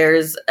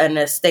declares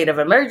a state of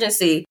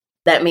emergency,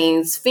 that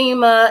means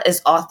FEMA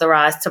is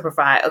authorized to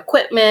provide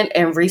equipment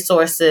and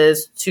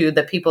resources to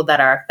the people that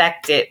are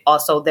affected.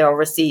 Also, they'll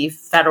receive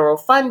federal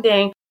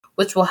funding,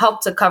 which will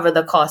help to cover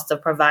the cost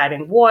of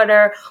providing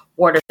water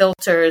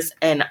filters,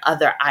 and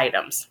other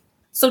items.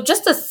 So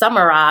just to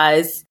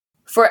summarize,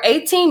 for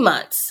 18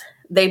 months,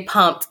 they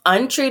pumped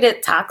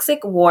untreated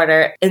toxic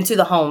water into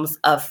the homes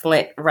of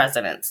Flint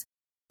residents.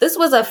 This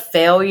was a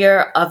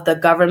failure of the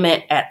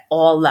government at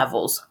all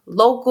levels,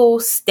 local,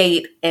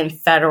 state, and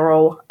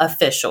federal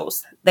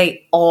officials.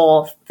 They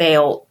all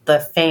failed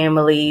the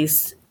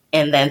families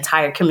and the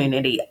entire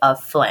community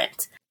of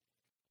Flint.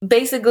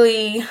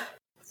 Basically,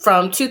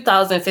 from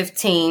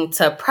 2015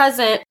 to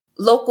present,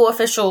 local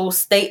officials,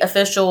 state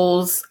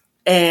officials,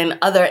 and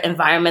other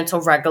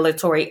environmental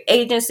regulatory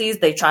agencies,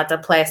 they tried to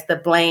place the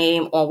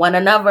blame on one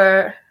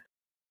another.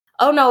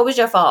 Oh, no, it was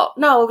your fault.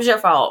 No, it was your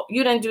fault.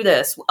 You didn't do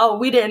this. Oh,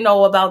 we didn't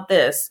know about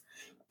this.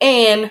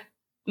 And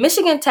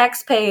Michigan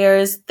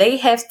taxpayers, they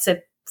have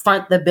to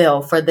front the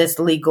bill for this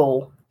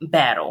legal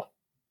battle.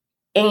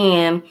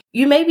 And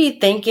you may be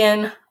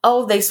thinking,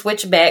 oh, they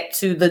switched back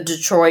to the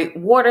Detroit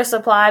water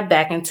supply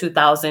back in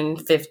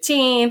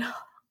 2015.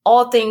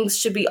 All things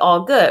should be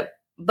all good.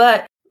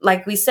 But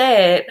like we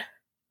said,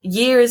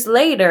 years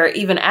later,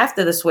 even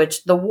after the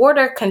switch, the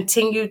water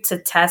continued to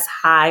test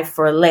high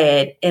for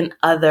lead and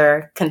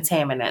other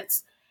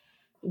contaminants.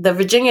 The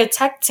Virginia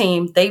Tech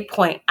team, they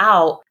point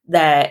out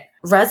that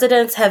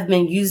residents have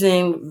been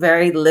using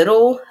very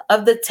little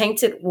of the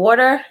tainted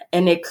water,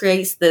 and it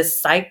creates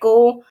this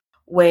cycle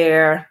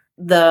where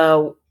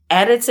the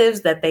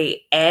additives that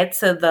they add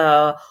to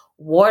the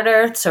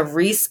water to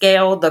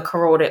rescale the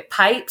corroded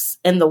pipes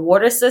in the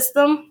water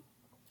system,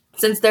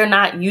 since they're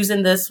not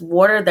using this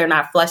water, they're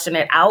not flushing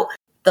it out,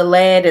 the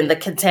lead and the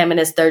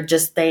contaminants, they're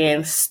just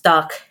staying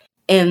stuck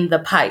in the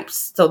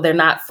pipes. So they're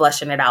not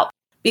flushing it out.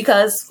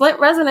 Because Flint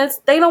residents,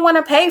 they don't want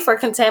to pay for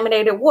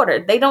contaminated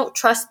water. They don't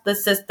trust the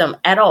system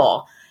at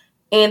all.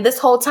 And this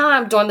whole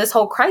time, during this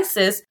whole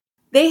crisis,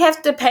 they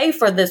have to pay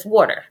for this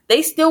water.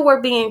 They still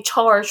were being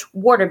charged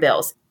water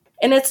bills.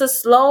 And it's a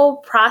slow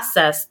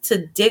process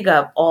to dig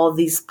up all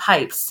these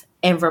pipes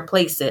and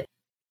replace it.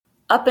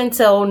 Up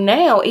until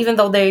now, even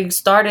though they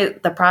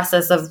started the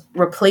process of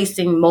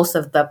replacing most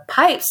of the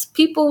pipes,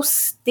 people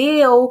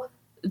still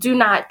do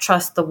not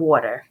trust the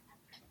water.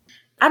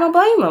 I don't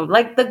blame them.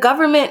 Like, the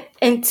government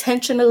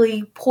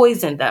intentionally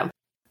poisoned them.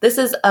 This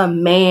is a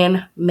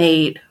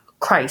man-made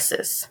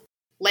crisis.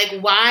 Like,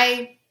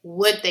 why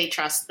would they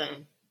trust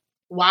them?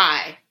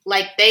 Why?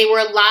 Like, they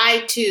were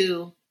lied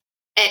to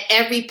at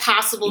every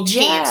possible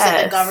chance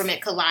that the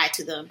government could lie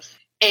to them.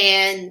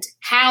 And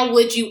how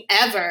would you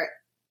ever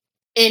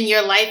in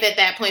your life at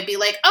that point be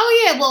like,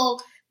 oh yeah,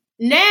 well,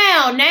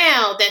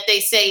 now that they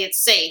say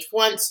it's safe,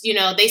 once,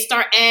 they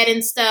start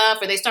adding stuff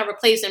or they start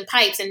replacing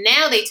pipes and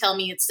now they tell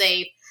me it's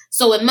safe,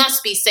 so it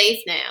must be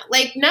safe now.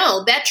 Like,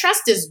 no, that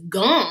trust is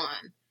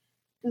gone.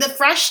 The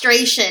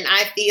frustration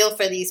I feel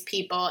for these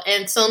people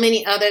and so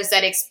many others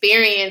that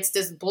experience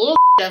this bullshit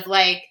of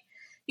like,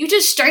 you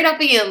just straight up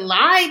being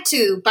lied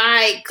to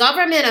by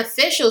government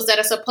officials that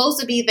are supposed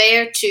to be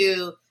there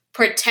to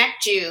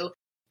protect you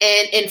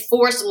and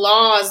enforce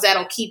laws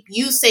that'll keep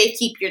you safe,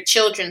 keep your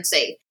children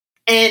safe.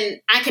 And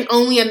I can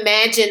only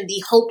imagine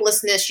the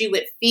hopelessness you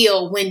would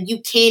feel when you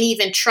can't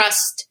even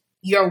trust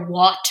your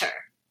water.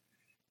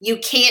 You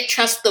can't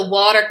trust the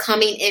water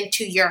coming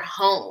into your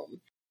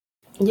home.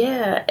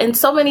 Yeah, and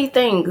so many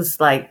things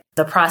like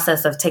the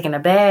process of taking a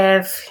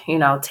bath,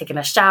 taking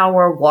a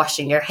shower,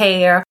 washing your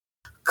hair,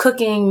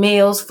 cooking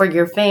meals for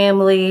your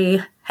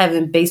family,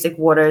 having basic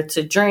water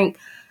to drink.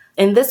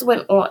 And this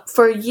went on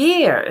for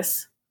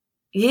years.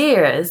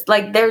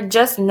 Like, they're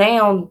just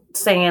now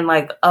saying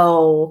like,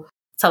 oh,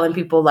 telling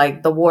people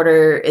like the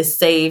water is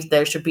safe,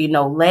 there should be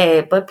no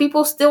lead, but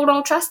people still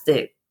don't trust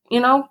it.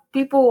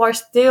 People are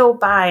still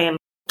buying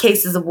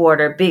cases of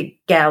water, big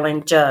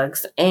gallon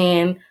jugs.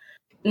 And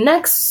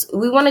next,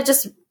 we want to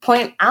just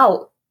point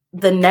out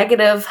the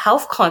negative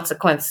health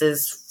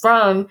consequences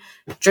from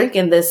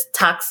drinking this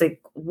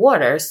toxic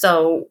water.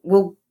 So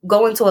we'll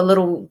go into a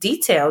little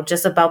detail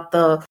just about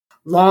the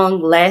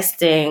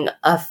long-lasting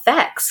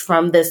effects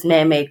from this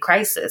man-made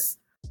crisis.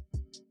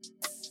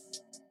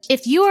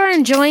 If you are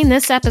enjoying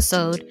this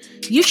episode,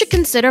 you should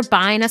consider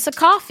buying us a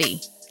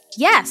coffee.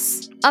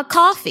 Yes, a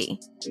coffee.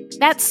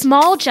 That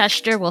small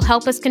gesture will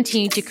help us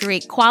continue to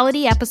create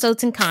quality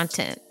episodes and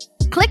content.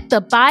 Click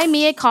the Buy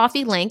Me a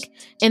Coffee link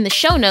in the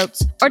show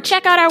notes or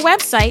check out our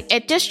website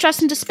at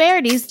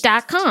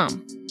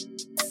distrustanddisparities.com.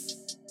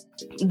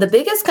 The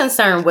biggest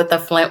concern with the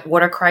Flint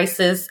water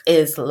crisis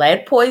is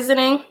lead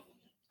poisoning.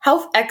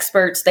 Health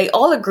experts, they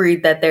all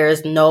agreed that there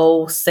is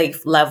no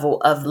safe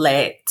level of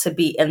lead to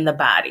be in the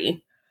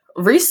body.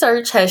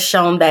 Research has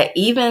shown that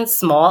even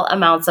small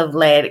amounts of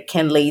lead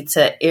can lead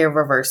to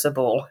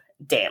irreversible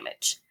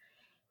damage.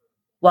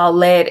 While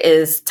lead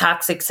is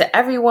toxic to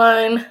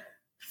everyone,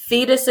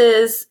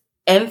 fetuses,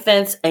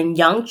 infants, and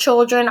young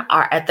children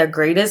are at the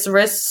greatest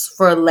risks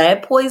for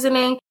lead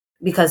poisoning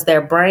because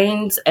their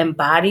brains and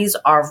bodies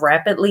are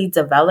rapidly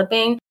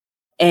developing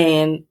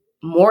and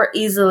more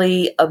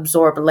easily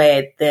absorb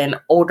lead than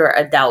older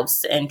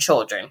adults and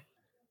children.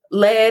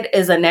 Lead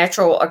is a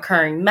natural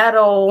occurring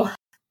metal.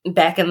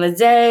 Back in the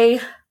day,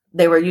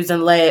 they were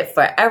using lead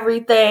for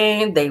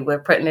everything. They were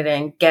putting it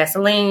in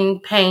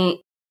gasoline,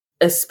 paint,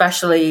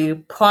 especially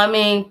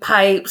plumbing,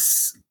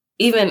 pipes,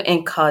 even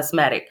in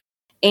cosmetic.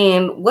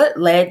 And what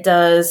lead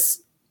does,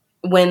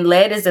 when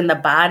lead is in the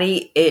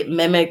body, it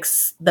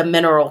mimics the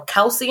mineral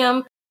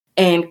calcium.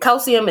 And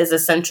calcium is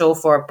essential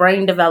for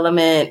brain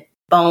development,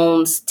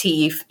 bones,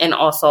 teeth, and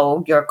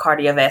also your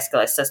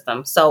cardiovascular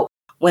system. So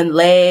when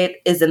lead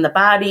is in the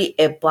body,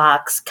 it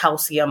blocks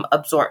calcium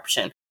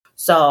absorption.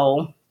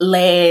 So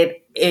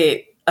lead,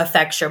 it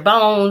affects your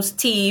bones,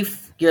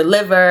 teeth, your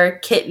liver,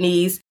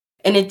 kidneys,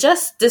 and it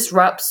just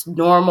disrupts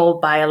normal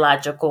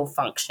biological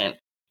function.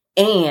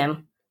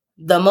 And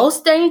the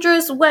most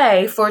dangerous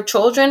way for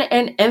children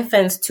and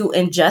infants to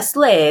ingest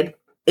lead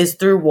is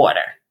through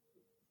water.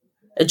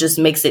 It just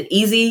makes it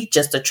easy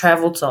just to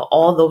travel to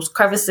all those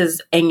crevices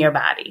in your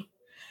body.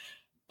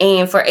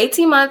 And for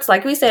 18 months,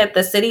 like we said,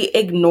 the city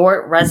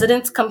ignored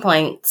residents'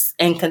 complaints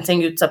and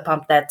continued to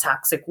pump that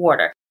toxic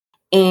water.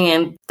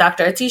 And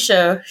Dr.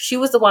 Atisha, she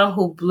was the one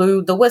who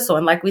blew the whistle.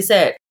 And like we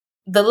said,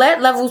 the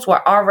lead levels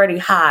were already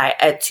high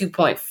at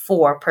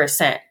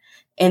 2.4%.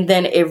 And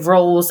then it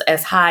rose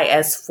as high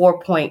as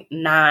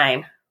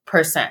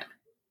 4.9%.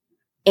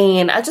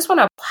 And I just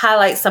want to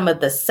highlight some of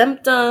the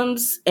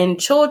symptoms in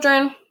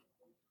children.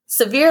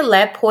 Severe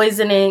lead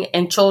poisoning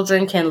in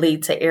children can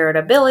lead to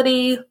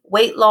irritability,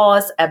 weight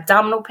loss,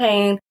 abdominal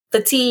pain,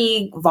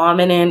 fatigue,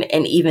 vomiting,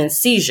 and even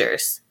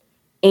seizures.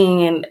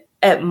 And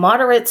at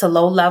moderate to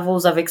low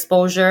levels of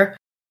exposure,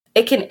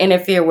 it can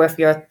interfere with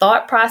your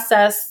thought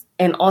process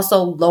and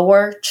also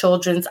lower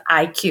children's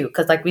IQ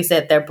because, like we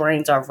said, their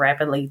brains are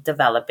rapidly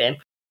developing.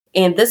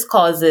 And this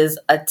causes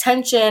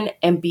attention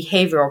and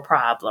behavioral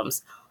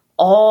problems,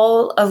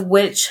 all of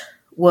which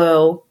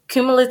will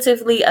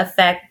cumulatively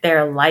affect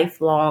their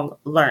lifelong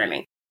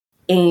learning.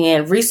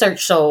 And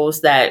research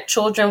shows that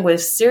children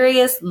with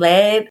serious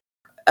lead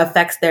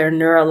affects their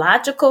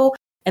neurological,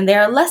 and they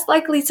are less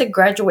likely to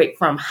graduate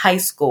from high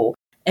school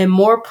and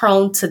more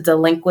prone to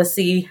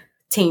delinquency,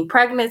 teen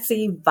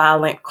pregnancy,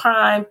 violent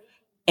crime,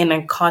 and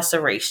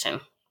incarceration.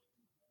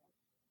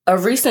 A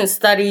recent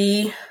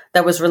study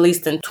that was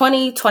released in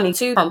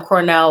 2022 from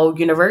Cornell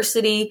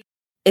University,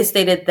 it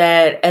stated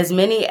that as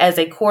many as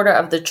a quarter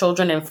of the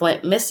children in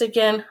Flint,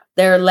 Michigan,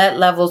 their lead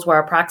levels were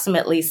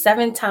approximately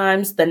 7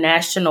 times the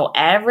national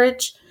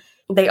average.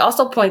 They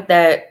also point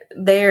that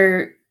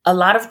a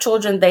lot of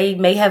children, they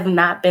may have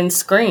not been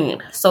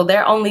screened. So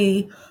they're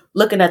only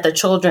looking at the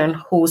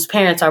children whose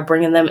parents are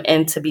bringing them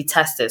in to be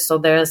tested. So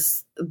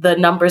the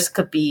numbers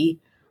could be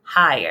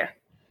higher.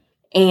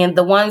 And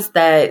the ones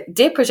that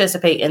did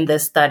participate in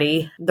this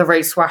study, the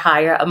rates were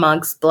higher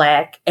amongst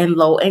Black and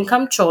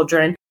low-income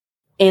children.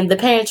 And the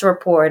parents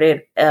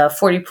reported a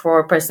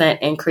 44%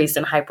 increase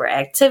in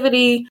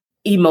hyperactivity,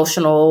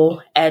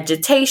 emotional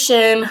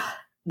agitation.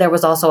 There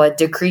was also a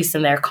decrease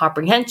in their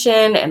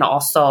comprehension and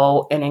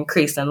also an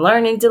increase in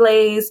learning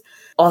delays.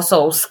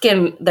 Also,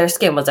 their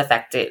skin was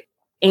affected.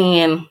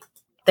 And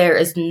there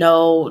is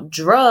no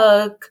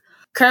drug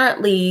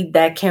currently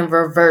that can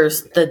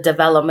reverse the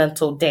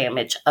developmental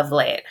damage of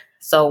lead.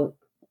 So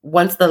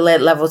once the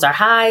lead levels are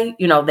high,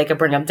 they can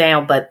bring them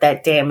down, but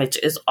that damage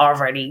is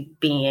already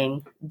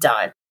being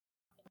done.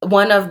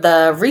 One of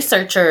the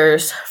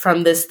researchers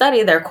from this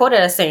study, they're quoted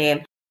as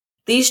saying,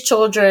 these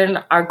children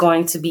are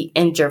going to be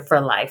injured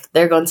for life.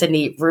 They're going to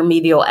need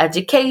remedial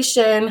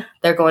education.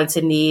 They're going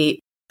to need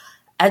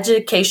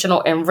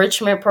educational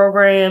enrichment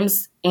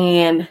programs.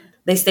 And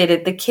they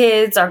stated the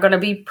kids are going to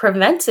be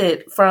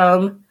prevented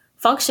from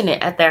functioning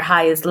at their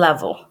highest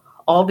level,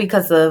 all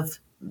because of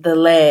the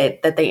lead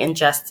that they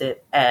ingested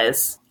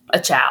as a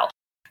child.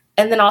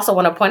 And then also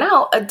want to point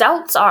out,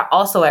 adults are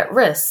also at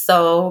risk.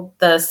 So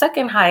the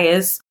second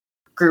highest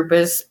group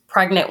is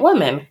pregnant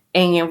women.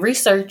 And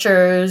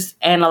researchers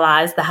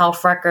analyzed the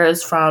health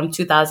records from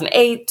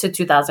 2008 to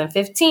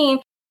 2015,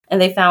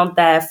 and they found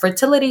that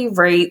fertility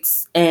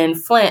rates in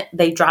Flint,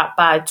 they dropped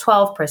by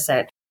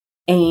 12%.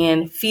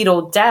 And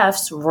fetal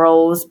deaths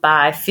rose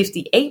by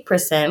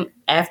 58%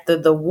 after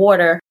the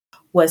water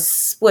was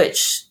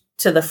switched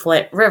to the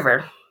Flint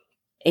River.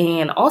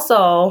 And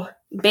also,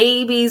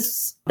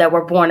 babies that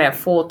were born at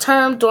full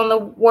term during the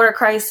water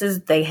crisis,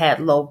 they had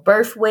low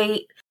birth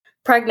weight.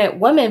 Pregnant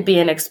women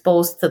being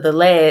exposed to the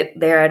lead,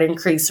 they're at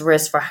increased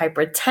risk for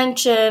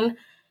hypertension.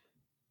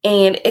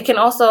 And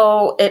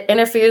it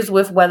interferes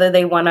with whether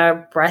they want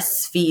to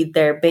breastfeed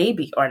their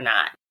baby or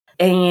not.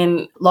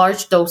 And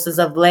large doses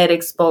of lead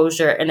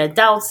exposure in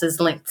adults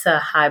is linked to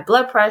high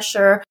blood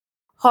pressure,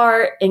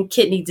 heart and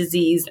kidney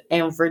disease,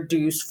 and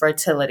reduced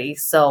fertility.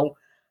 So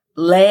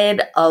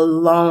lead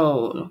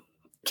alone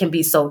can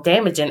be so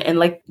damaging. And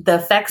the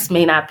effects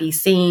may not be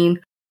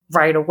seen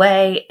right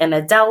away in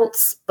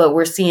adults, but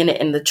we're seeing it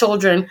in the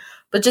children.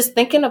 But just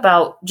thinking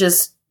about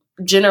just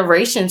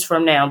generations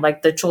from now,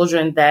 like the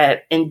children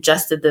that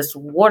ingested this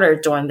water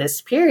during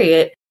this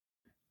period,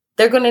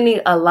 they're going to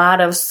need a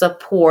lot of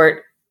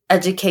support,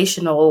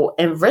 educational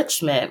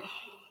enrichment,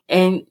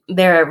 and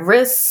they're at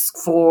risk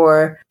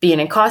for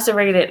being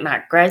incarcerated,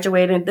 not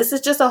graduating. This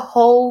is just a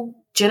whole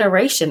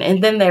generation.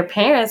 And then their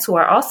parents who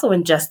are also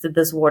ingested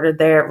this water,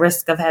 they're at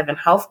risk of having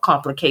health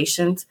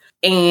complications.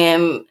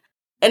 And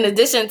in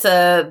addition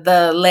to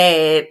the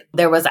lead,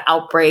 there was an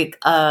outbreak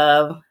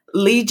of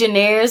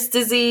Legionnaire's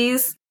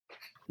disease.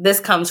 This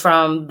comes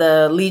from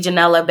the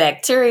Legionella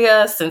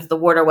bacteria. Since the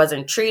water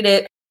wasn't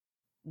treated,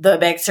 the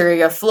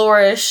bacteria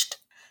flourished.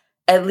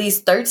 At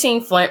least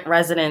 13 Flint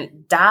residents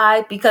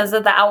died because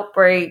of the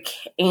outbreak,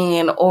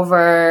 and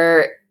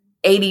over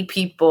 80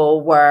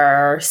 people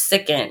were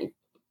sickened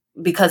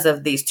because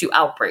of these two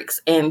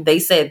outbreaks. And they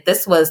said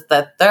this was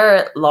the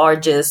third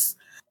largest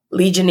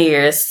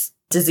Legionnaire's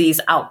disease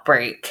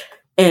outbreak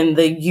in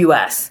the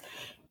U.S.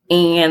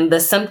 And the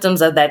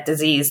symptoms of that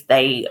disease,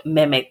 they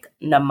mimic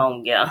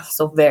pneumonia,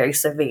 so very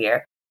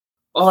severe.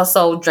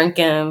 Also,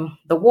 drinking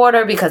the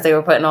water, because they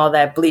were putting all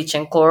that bleach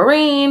and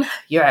chlorine,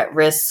 you're at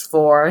risk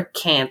for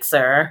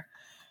cancer.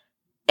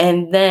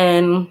 And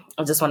then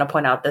I just want to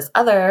point out this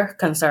other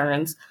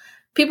concerns.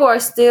 People are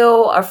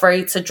still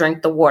afraid to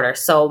drink the water.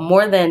 So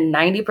more than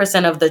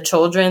 90% of the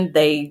children,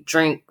 they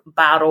drink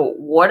bottled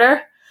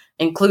water,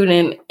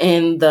 including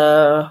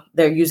they're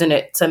using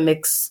it to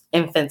mix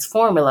infants'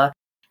 formula.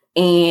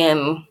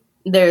 And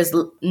there's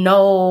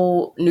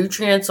no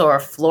nutrients or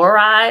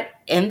fluoride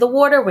in the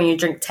water. When you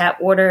drink tap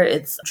water,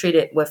 it's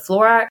treated with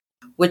fluoride,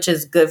 which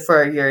is good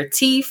for your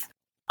teeth.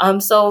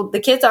 So the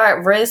kids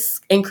are at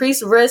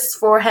increased risk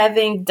for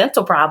having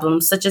dental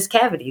problems such as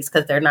cavities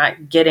because they're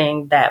not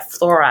getting that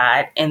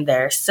fluoride in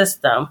their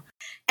system.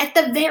 At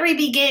the very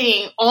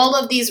beginning, all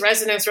of these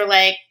residents were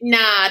like,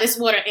 nah, this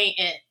water ain't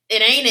it.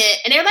 It ain't it.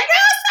 And they're like,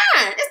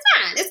 oh, it's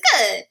fine. It's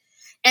good.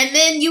 And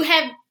then you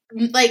have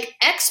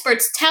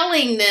experts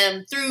telling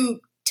them through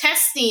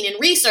testing and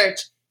research,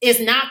 it's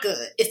not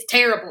good. It's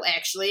terrible,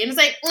 actually. And it's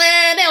like,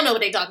 they don't know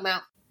what they're talking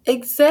about.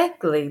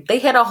 Exactly. They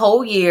had a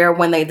whole year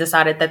when they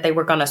decided that they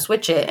were going to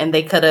switch it, and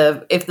they could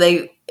have, if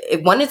they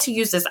wanted to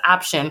use this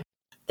option,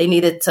 they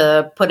needed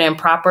to put in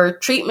proper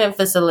treatment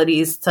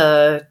facilities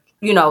to,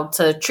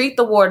 to treat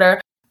the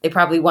water. They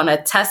probably want to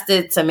test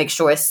it to make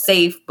sure it's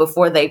safe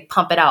before they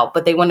pump it out,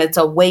 but they wanted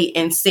to wait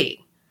and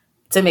see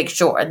to make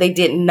sure. They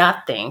did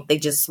nothing. They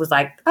just was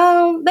like,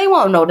 oh, they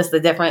won't notice the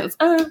difference.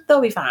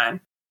 They'll be fine.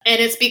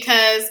 And it's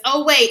because,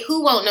 oh, wait,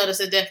 who won't notice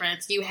the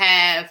difference? You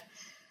have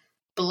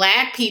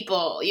Black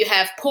people, you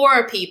have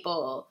poor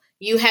people,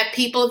 you have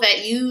people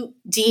that you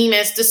deem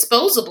as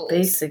disposable.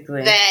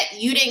 Basically. That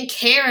you didn't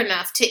care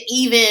enough to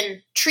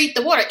even treat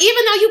the water,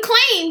 even though you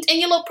claimed in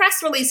your little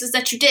press releases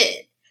that you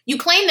did. You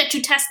claimed that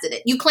you tested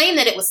it. You claimed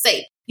that it was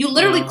safe. You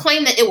literally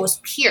claimed that it was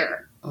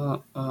pure.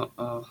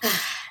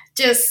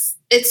 Just,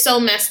 it's so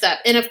messed up.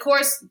 And of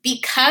course,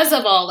 because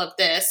of all of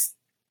this,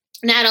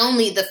 not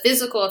only the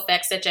physical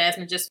effects that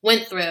Jasmine just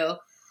went through,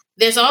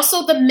 there's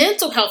also the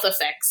mental health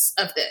effects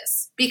of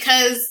this.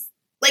 Because,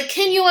 like,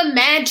 can you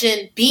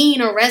imagine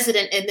being a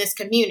resident in this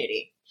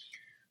community?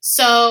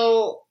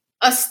 So,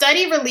 a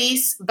study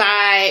released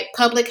by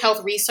public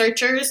health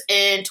researchers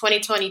in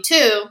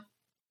 2022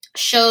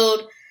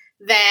 showed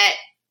that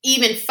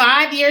even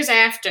 5 years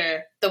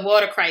after the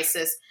water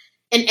crisis,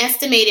 an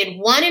estimated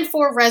 1 in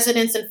 4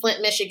 residents in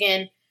Flint,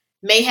 Michigan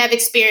may have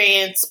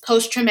experienced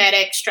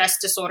post-traumatic stress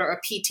disorder or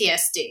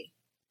PTSD.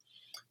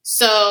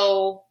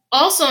 So,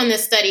 also in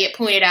this study, it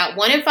pointed out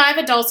 1 in 5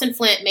 adults in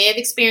Flint may have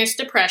experienced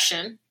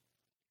depression,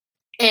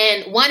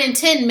 and 1 in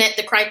 10 met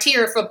the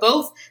criteria for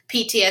both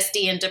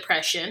PTSD and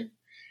depression.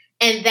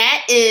 And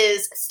that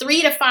is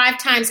 3 to 5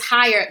 times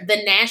higher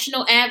than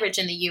national average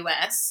in the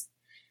U.S.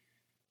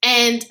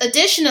 And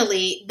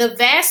additionally, the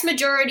vast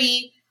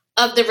majority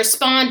of the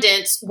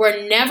respondents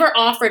were never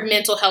offered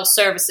mental health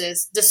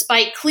services,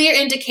 despite clear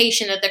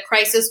indication that the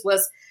crisis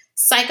was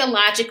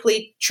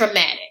psychologically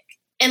traumatic.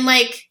 And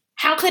like,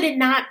 how could it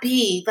not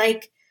be?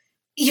 Like,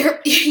 you're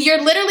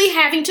literally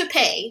having to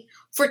pay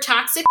for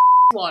toxic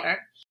water,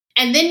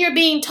 and then you're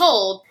being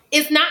told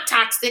it's not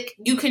toxic,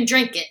 you can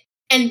drink it.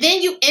 And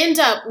then you end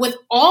up with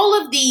all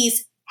of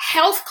these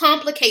health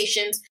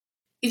complications.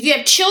 If you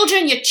have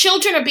children, your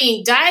children are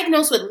being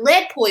diagnosed with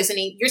lead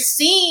poisoning. You're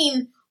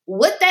seeing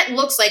what that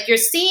looks like. You're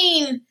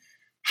seeing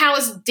how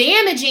it's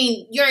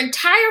damaging your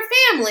entire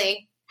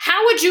family.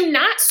 How would you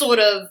not sort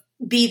of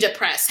be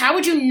depressed? How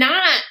would you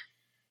not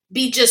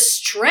be just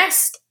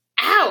stressed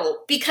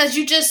out? Because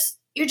you're just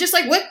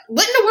like, what in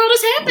the world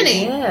is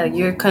happening? Yeah,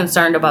 you're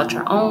concerned about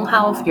your own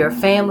health, your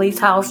family's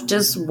health,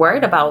 just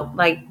worried about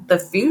like the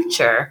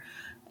future.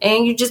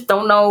 And you just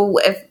don't know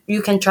if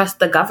you can trust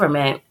the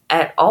government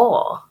at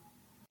all.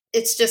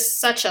 It's just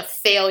such a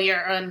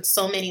failure on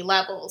so many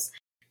levels.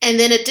 And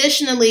then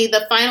additionally,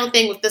 the final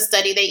thing with the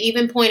study, they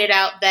even pointed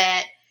out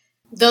that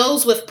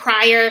those with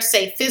prior,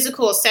 say,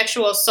 physical or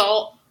sexual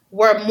assault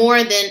were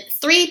more than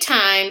 3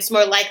 times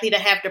more likely to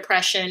have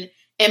depression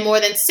and more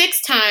than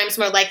 6 times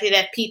more likely to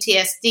have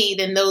PTSD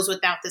than those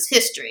without this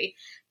history.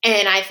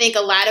 And I think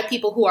a lot of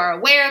people who are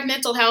aware of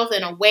mental health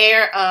and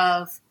aware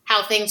of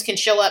how things can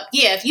show up,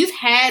 yeah, if you've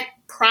had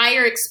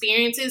prior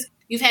experiences,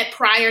 you've had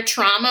prior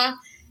trauma,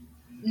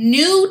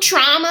 new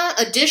trauma,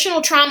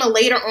 additional trauma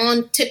later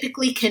on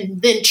typically can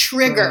then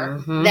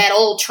trigger that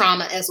old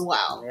trauma as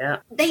well. Yeah.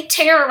 They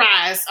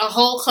terrorized a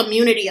whole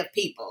community of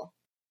people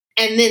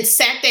and then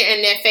sat there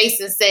in their face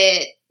and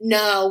said,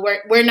 no,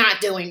 we're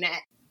not doing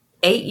that.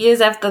 8 years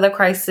after the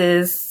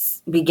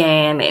crisis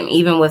began, and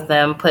even with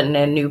them putting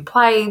in new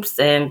pipes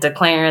and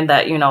declaring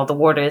that, the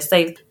water is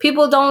safe,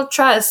 people don't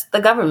trust the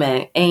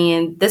government.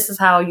 And this is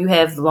how you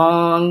have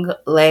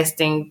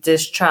long-lasting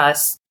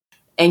distrust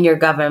in your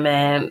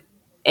government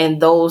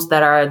and those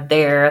that are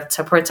there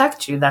to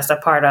protect you. That's a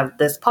part of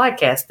this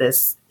podcast,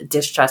 this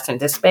distrust and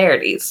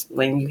disparities.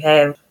 When you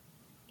have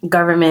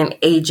government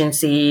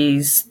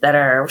agencies that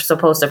are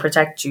supposed to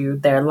protect you,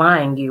 they're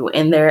lying you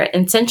and they're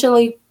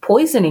intentionally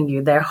poisoning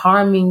you. They're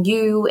harming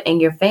you and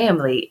your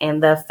family.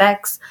 And the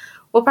effects,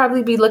 we'll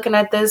probably be looking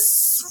at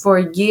this for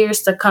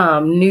years to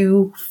come.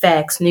 New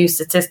facts, new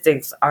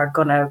statistics are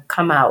going to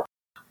come out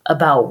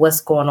about what's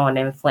going on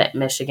in Flint,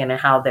 Michigan, and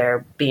how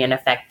they're being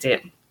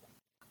affected.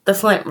 The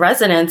Flint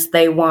residents,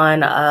 they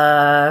won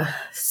a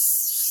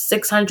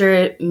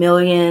 $600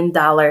 million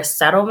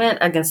settlement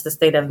against the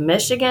state of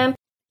Michigan.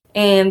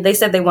 And they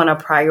said they want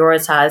to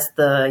prioritize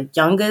the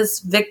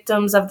youngest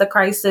victims of the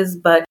crisis.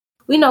 But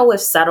we know with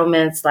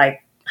settlements,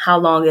 like how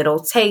long it'll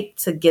take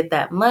to get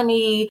that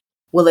money.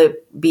 Will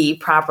it be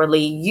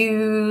properly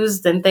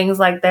used and things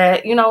like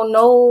that?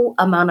 No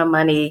amount of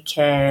money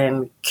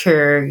can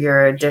cure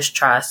your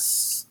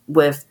distrust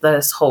with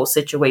this whole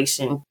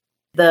situation.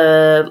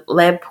 The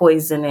lead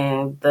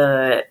poisoning,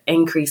 the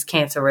increased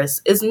cancer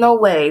risk is no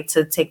way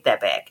to take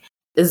that back.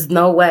 There's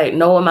no way,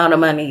 no amount of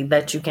money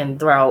that you can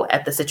throw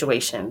at the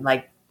situation.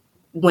 Like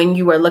when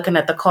you were looking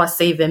at the cost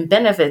saving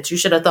benefits, you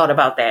should have thought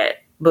about that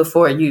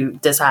before you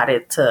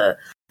decided to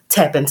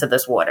tap into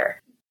this water.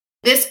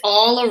 This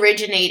all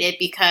originated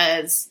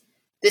because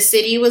the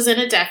city was in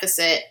a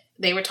deficit.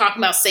 They were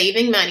talking about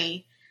saving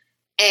money.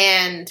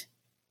 And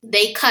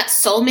they cut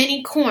so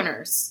many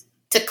corners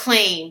to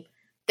claim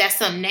that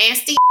some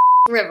nasty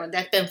river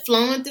that's been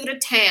flowing through the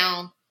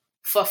town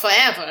for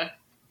forever,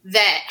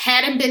 that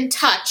hadn't been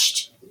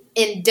touched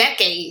in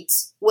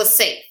decades, was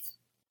safe.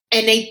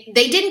 And they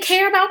didn't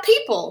care about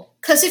people.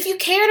 Because if you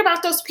cared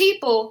about those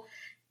people,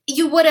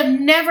 you would have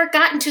never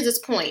gotten to this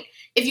point.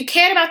 If you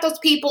cared about those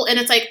people and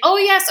it's like, oh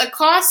yes, a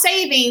cost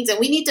savings and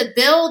we need to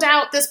build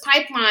out this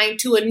pipeline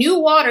to a new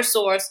water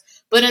source.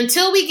 But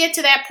until we get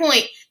to that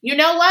point, you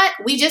know what?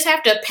 We just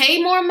have to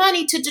pay more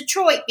money to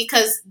Detroit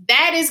because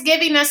that is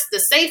giving us the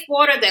safe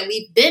water that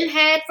we've been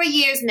had for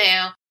years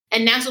now.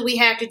 And that's what we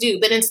have to do.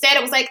 But instead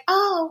it was like,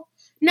 oh,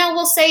 no,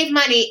 we'll save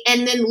money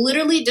and then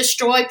literally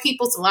destroy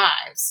people's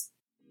lives.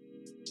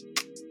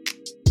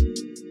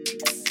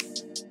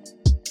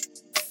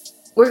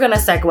 We're going to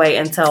segue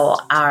into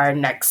our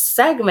next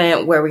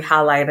segment where we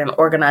highlight an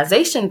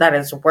organization that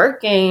is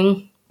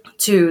working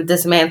to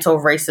dismantle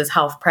racist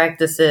health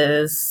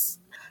practices.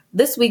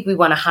 This week, we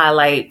want to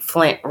highlight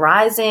Flint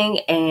Rising,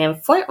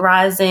 and Flint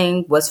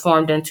Rising was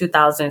formed in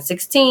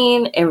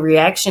 2016 in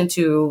reaction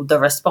to the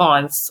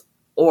response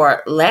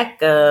or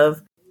lack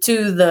of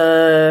to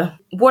the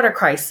water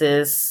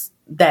crisis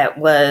that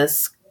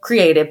was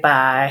created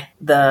by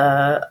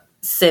the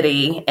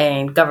city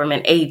and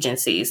government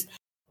agencies.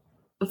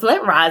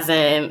 Flint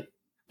Rising,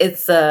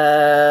 it's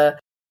a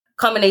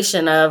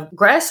combination of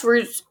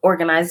grassroots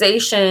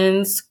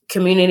organizations,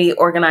 community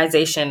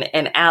organization,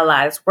 and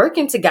allies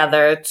working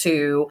together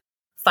to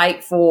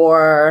fight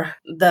for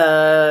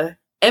the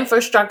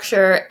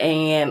infrastructure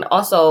and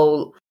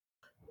also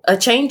a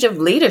change of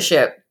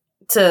leadership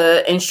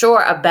to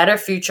ensure a better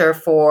future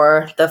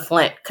for the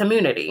Flint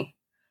community.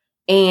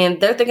 And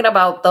they're thinking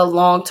about the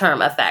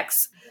long-term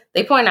effects.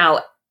 They point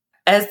out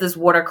as this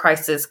water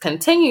crisis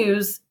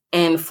continues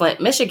in Flint,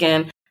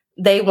 Michigan,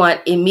 they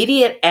want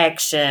immediate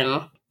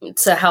action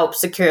to help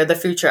secure the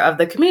future of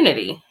the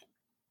community.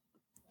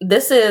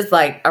 This is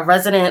like a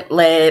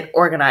resident-led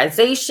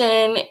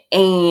organization,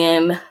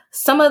 and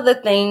some of the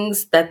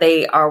things that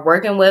they are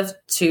working with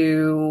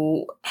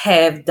to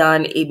have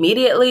done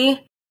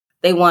immediately,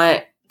 they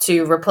want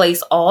to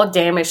replace all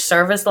damaged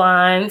service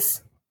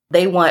lines.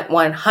 They want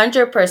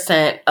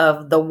 100%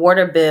 of the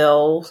water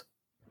bill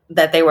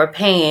that they were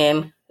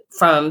paying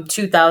from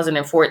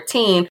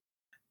 2014.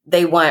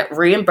 They want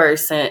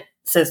reimbursement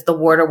since the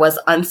water was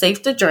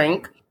unsafe to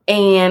drink.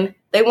 And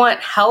they want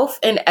health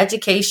and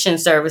education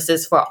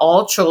services for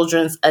all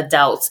children,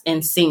 adults,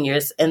 and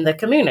seniors in the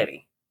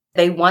community.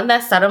 They won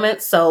that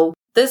settlement. So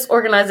this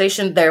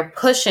organization, they're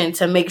pushing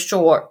to make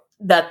sure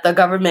that the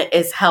government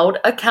is held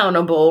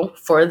accountable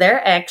for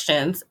their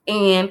actions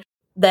and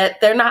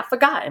that they're not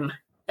forgotten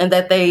and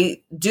that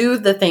they do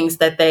the things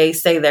that they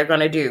say they're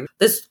going to do.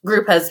 This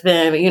group has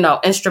been,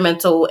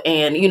 instrumental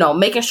in,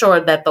 making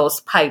sure that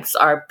those pipes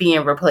are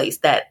being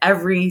replaced, that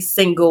every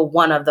single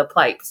one of the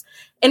pipes.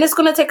 And it's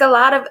going to take a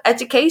lot of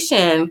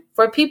education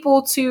for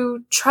people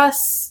to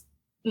trust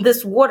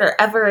this water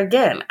ever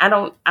again. I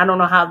don't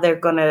know how they're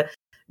going to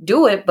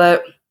do it,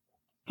 but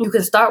you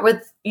can start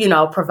with,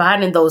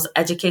 providing those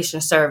education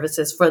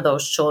services for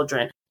those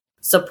children,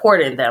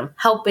 supporting them,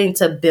 helping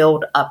to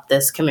build up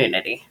this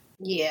community.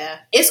 Yeah,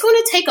 it's going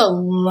to take a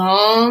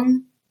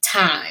long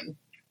time,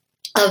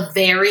 a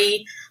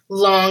very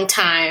long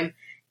time.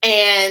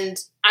 And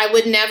I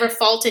would never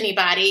fault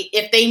anybody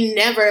if they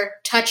never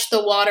touch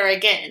the water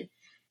again.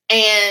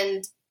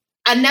 And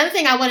another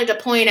thing I wanted to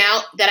point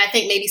out that I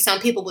think maybe some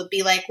people would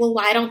be like, well,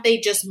 why don't they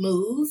just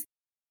move?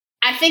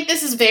 I think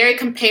this is very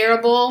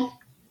comparable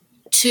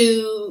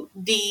to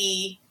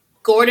the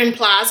Gordon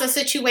Plaza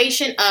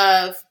situation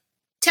of,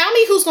 tell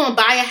me who's going to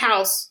buy a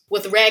house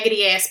with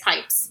raggedy ass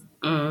pipes.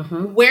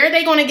 Mm-hmm. Where are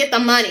they going to get the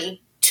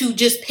money to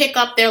just pick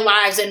up their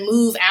lives and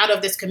move out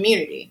of this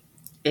community?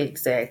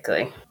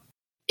 Exactly.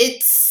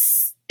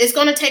 It's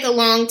going to take a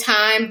long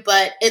time,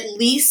 but at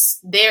least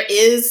there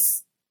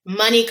is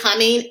money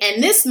coming.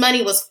 And this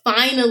money was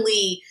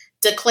finally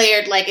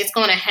declared like it's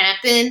going to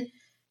happen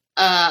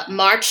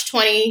March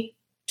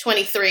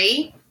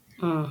 2023.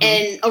 Mm-hmm.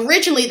 And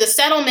originally the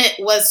settlement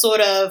was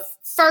sort of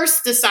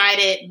first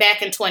decided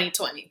back in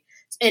 2020.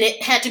 And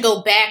it had to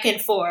go back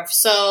and forth.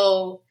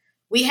 So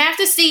we have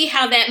to see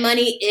how that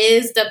money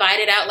is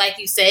divided out, like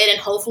you said, and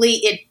hopefully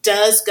it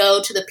does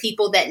go to the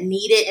people that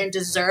need it and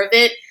deserve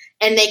it,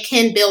 and they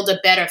can build a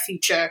better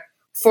future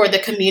for the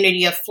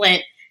community of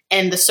Flint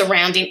and the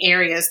surrounding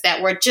areas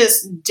that were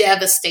just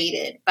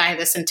devastated by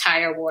this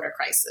entire water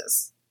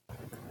crisis.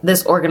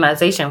 This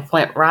organization,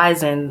 Flint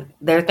Rising,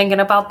 they're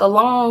thinking about the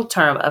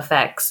long-term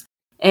effects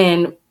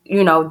and,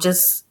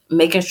 just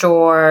making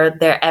sure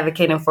they're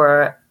advocating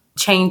for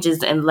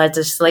changes in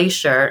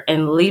legislature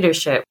and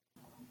leadership.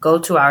 Go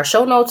to our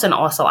show notes and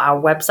also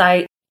our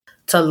website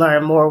to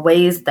learn more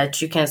ways that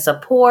you can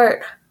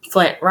support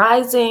Flint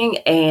Rising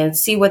and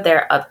see what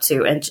they're up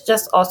to, and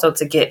just also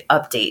to get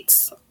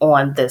updates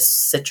on this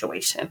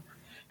situation.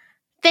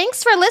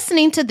 Thanks for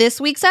listening to this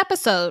week's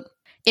episode.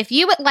 If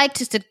you would like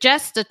to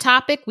suggest a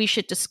topic we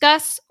should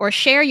discuss or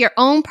share your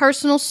own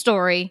personal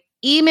story,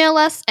 email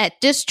us at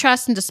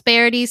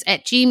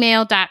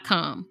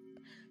distrustanddisparities@gmail.com.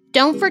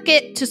 Don't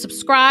forget to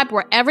subscribe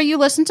wherever you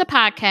listen to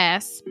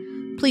podcasts.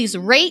 Please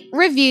rate,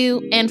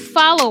 review, and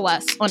follow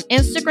us on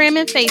Instagram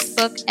and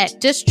Facebook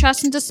at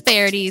Distrust and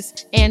Disparities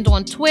and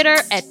on Twitter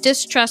at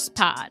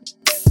DistrustPod.